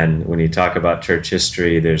balanced. And when you talk about church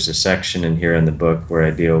history, there's a section in here in the book where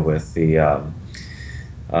I deal with the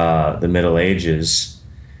Middle Ages.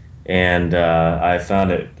 And I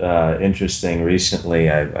found it interesting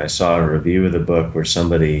recently. I saw a review of the book where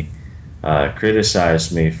somebody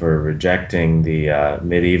criticized me for rejecting the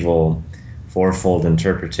medieval fourfold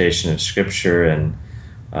interpretation of Scripture and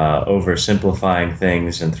oversimplifying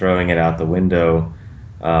things and throwing it out the window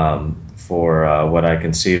for what I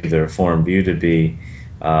conceive the Reformed view to be.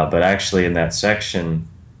 But actually in that section,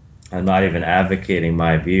 I'm not even advocating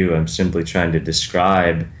my view. I'm simply trying to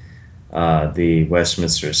describe the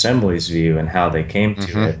Westminster Assembly's view and how they came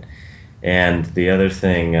to it. And the other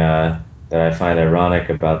thing that I find ironic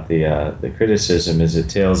about the criticism is it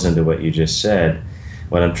tails into what you just said.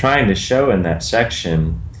 What I'm trying to show in that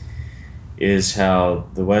section is how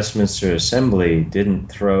the Westminster Assembly didn't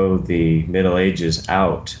throw the Middle Ages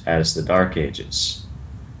out as the Dark Ages.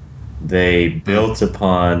 They built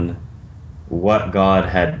upon what God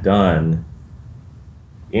had done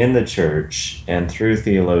in the church and through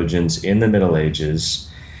theologians in the Middle Ages,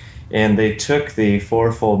 and they took the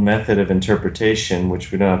fourfold method of interpretation,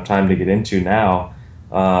 which we don't have time to get into now,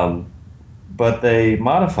 but they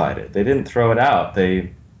modified it. They didn't throw it out.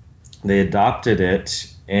 They adopted it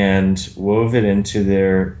and wove it into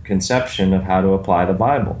their conception of how to apply the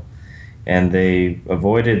Bible. And they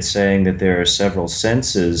avoided saying that there are several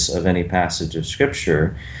senses of any passage of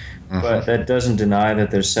Scripture, but that doesn't deny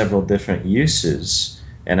that there's several different uses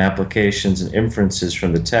and applications and inferences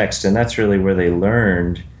from the text. And that's really where they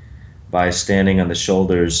learned, by standing on the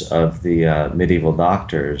shoulders of the medieval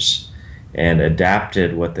doctors, and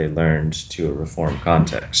adapted what they learned to a Reformed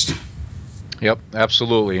context. Yep,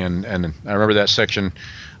 absolutely. And I remember that section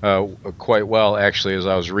quite well, actually, as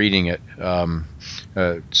I was reading it,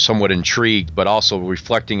 somewhat intrigued, but also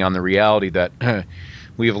reflecting on the reality that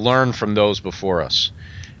we have learned from those before us.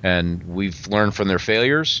 And we've learned from their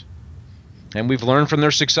failures, and we've learned from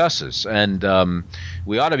their successes. And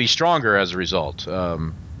we ought to be stronger as a result.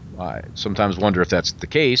 I sometimes wonder if that's the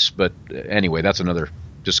case, but anyway, that's another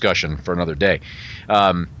discussion for another day.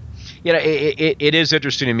 You know, it is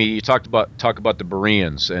interesting to me. You talk about the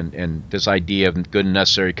Bereans and this idea of good and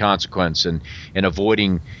necessary consequence, and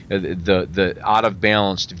avoiding the out of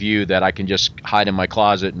balanced view that I can just hide in my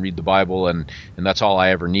closet and read the Bible and that's all I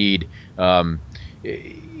ever need.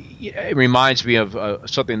 It reminds me of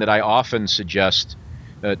something that I often suggest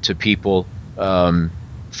to people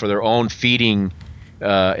for their own feeding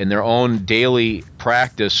in their own daily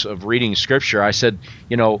practice of reading Scripture. I said,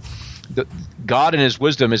 you know, God in His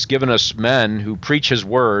wisdom has given us men who preach His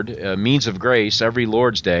word, means of grace, every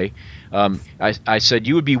Lord's Day. I said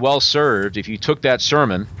you would be well served if you took that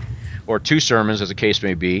sermon, or two sermons as the case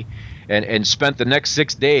may be, and spent the next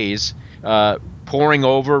 6 days poring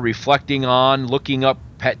over, reflecting on, looking up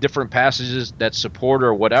different passages that support,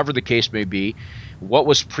 or whatever the case may be, what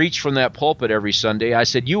was preached from that pulpit every Sunday. I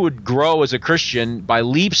said you would grow as a Christian by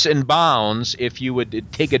leaps and bounds if you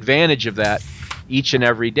would take advantage of that each and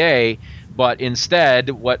every day. But instead,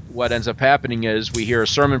 what ends up happening is we hear a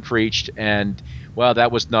sermon preached, and, well,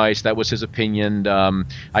 that was nice, that was his opinion,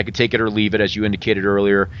 I could take it or leave it, as you indicated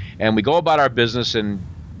earlier, and we go about our business, and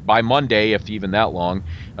by Monday, if even that long,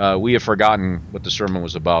 we have forgotten what the sermon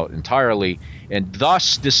was about entirely, and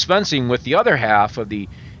thus dispensing with the other half of the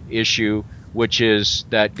issue, which is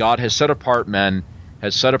that God has set apart men,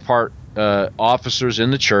 has set apart officers in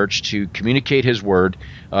the church to communicate his word,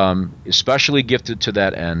 especially gifted to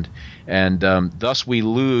that end, and thus we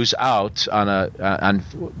lose out on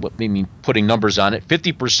what I mean, putting numbers on it,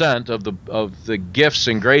 50% of the gifts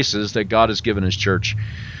and graces that God has given his church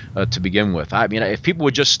to begin with. I mean, if people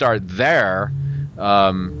would just start there,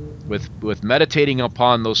 with meditating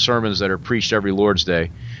upon those sermons that are preached every Lord's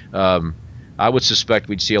Day, I would suspect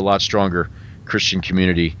we'd see a lot stronger Christian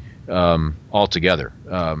community altogether.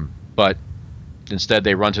 But instead,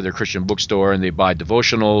 they run to their Christian bookstore and they buy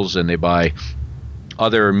devotionals and they buy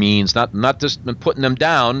other means. Not just putting them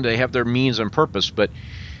down; they have their means and purpose. But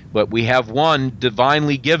we have one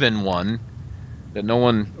divinely given one that no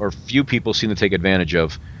one or few people seem to take advantage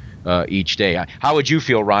of each day. How would you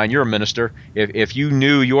feel, Ryan? You're a minister. If you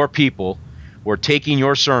knew your people were taking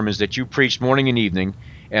your sermons that you preached morning and evening,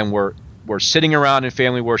 and were sitting around in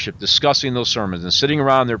family worship discussing those sermons, and sitting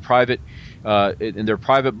around their private in their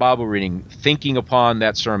private Bible reading, thinking upon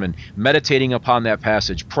that sermon, meditating upon that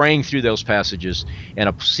passage, praying through those passages,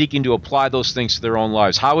 and seeking to apply those things to their own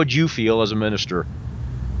lives, how would you feel as a minister?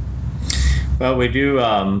 Well, we do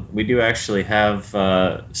actually have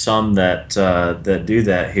some that do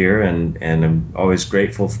that here, and I'm always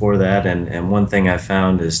grateful for that. And one thing I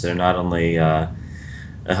found is they're not only a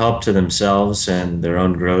help to themselves and their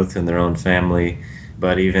own growth and their own family,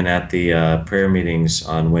 but even at the prayer meetings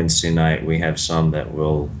on Wednesday night, we have some that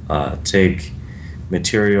will take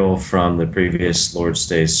material from the previous Lord's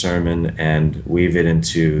Day sermon and weave it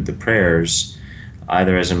into the prayers,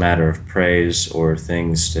 either as a matter of praise or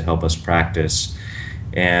things to help us practice.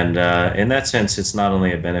 And in that sense, it's not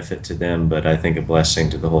only a benefit to them, but I think a blessing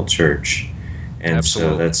to the whole church. And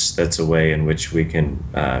Absolutely. So that's a way in which we can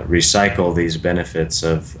recycle these benefits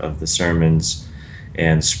of the sermons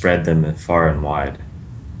and spread them far and wide.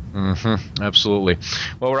 Mm-hmm. Absolutely.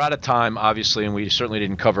 Well, we're out of time, obviously, and we certainly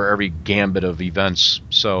didn't cover every gambit of events.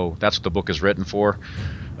 So that's what the book is written for.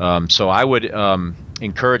 So I would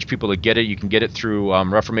encourage people to get it. You can get it through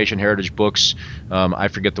Reformation Heritage Books. I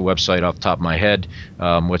forget the website off the top of my head.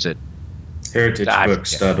 What's it?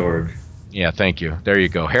 HeritageBooks.org. Yeah, thank you. There you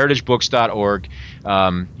go. HeritageBooks.org.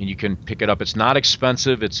 And you can pick it up. It's not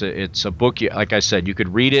expensive. It's a book. Like I said, you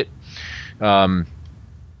could read it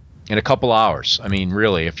in a couple hours. I mean,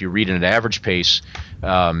 really, if you read at an average pace,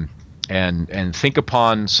 and think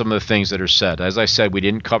upon some of the things that are said. As I said, we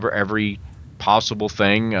didn't cover every possible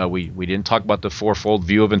thing. We didn't talk about the fourfold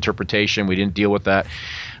view of interpretation. We didn't deal with that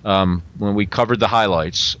when we covered the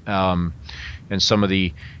highlights and some of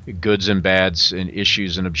the goods and bads and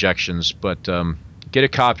issues and objections. But get a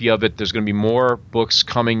copy of it. There's going to be more books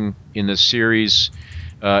coming in this series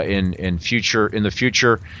in the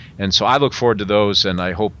future, and so I look forward to those, and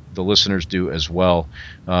I hope the listeners do as well.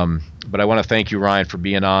 But I want to thank you, Ryan, for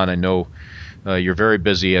being on. I know you're very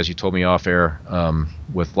busy, as you told me off air,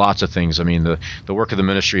 with lots of things. I mean, the work of the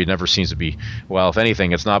ministry never seems to be, well, if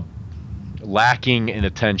anything, it's not lacking in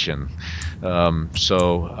attention.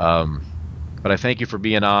 But I thank you for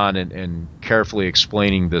being on and carefully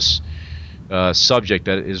explaining this subject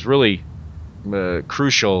that is really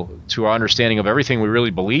crucial to our understanding of everything we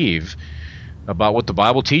really believe about what the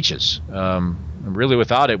Bible teaches. And really,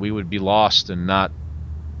 without it, we would be lost and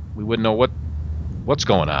we wouldn't know what's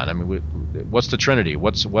going on. I mean, what's the Trinity?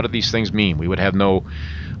 What do these things mean? We would have no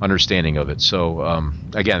understanding of it. So,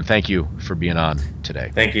 again, thank you for being on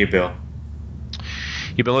today. Thank you, Bill.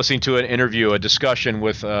 You've been listening to a discussion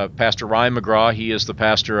with Pastor Ryan McGraw. He is the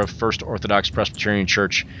pastor of First Orthodox Presbyterian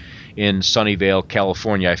Church in Sunnyvale,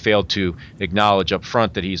 California. I failed to acknowledge up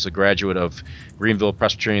front that he's a graduate of Greenville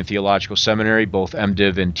Presbyterian Theological Seminary, both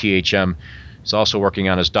MDiv and THM. He's also working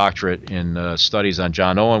on his doctorate in studies on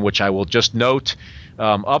John Owen, which I will just note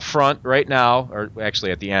up front right now, or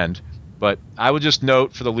actually at the end. But I would just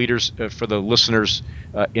note for the listeners'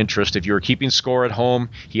 interest, if you were keeping score at home,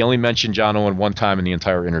 he only mentioned John Owen one time in the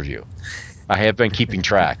entire interview. I have been keeping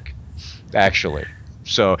track, actually.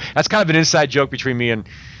 So that's kind of an inside joke between me and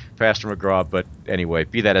Pastor McGraw, but anyway,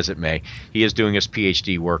 be that as it may, he is doing his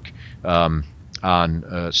PhD work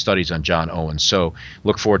on studies on John Owen. So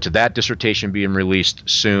look forward to that dissertation being released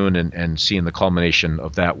soon and seeing the culmination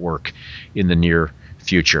of that work in the near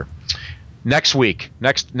future. Next week,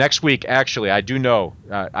 actually, I do know,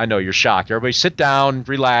 I know you're shocked. Everybody sit down,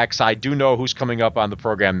 relax. I do know who's coming up on the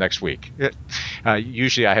program next week.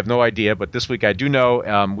 Usually I have no idea, but this week I do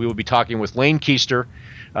know. We will be talking with Lane Keister.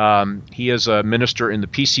 He is a minister in the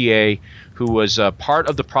PCA who was part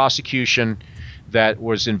of the prosecution that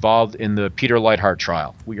was involved in the Peter Leithart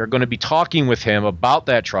trial. We are going to be talking with him about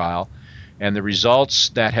that trial and the results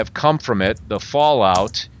that have come from it, the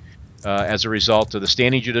fallout as a result of the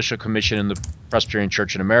Standing Judicial Commission in the Presbyterian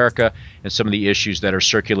Church in America, and some of the issues that are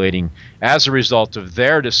circulating as a result of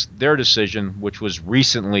their decision, which was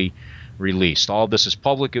recently released. All of this is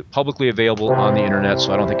publicly available on the internet,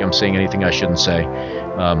 so I don't think I'm saying anything I shouldn't say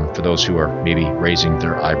for those who are maybe raising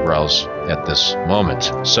their eyebrows at this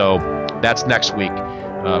moment. So that's next week.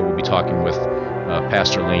 We'll be talking with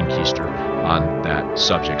Pastor Lane Keister on that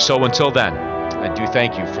subject. So until then, I do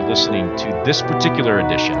thank you for listening to this particular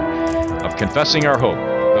edition of Confessing Our Hope,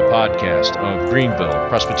 the podcast of Greenville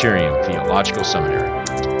Presbyterian Theological Seminary.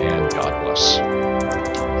 And God bless.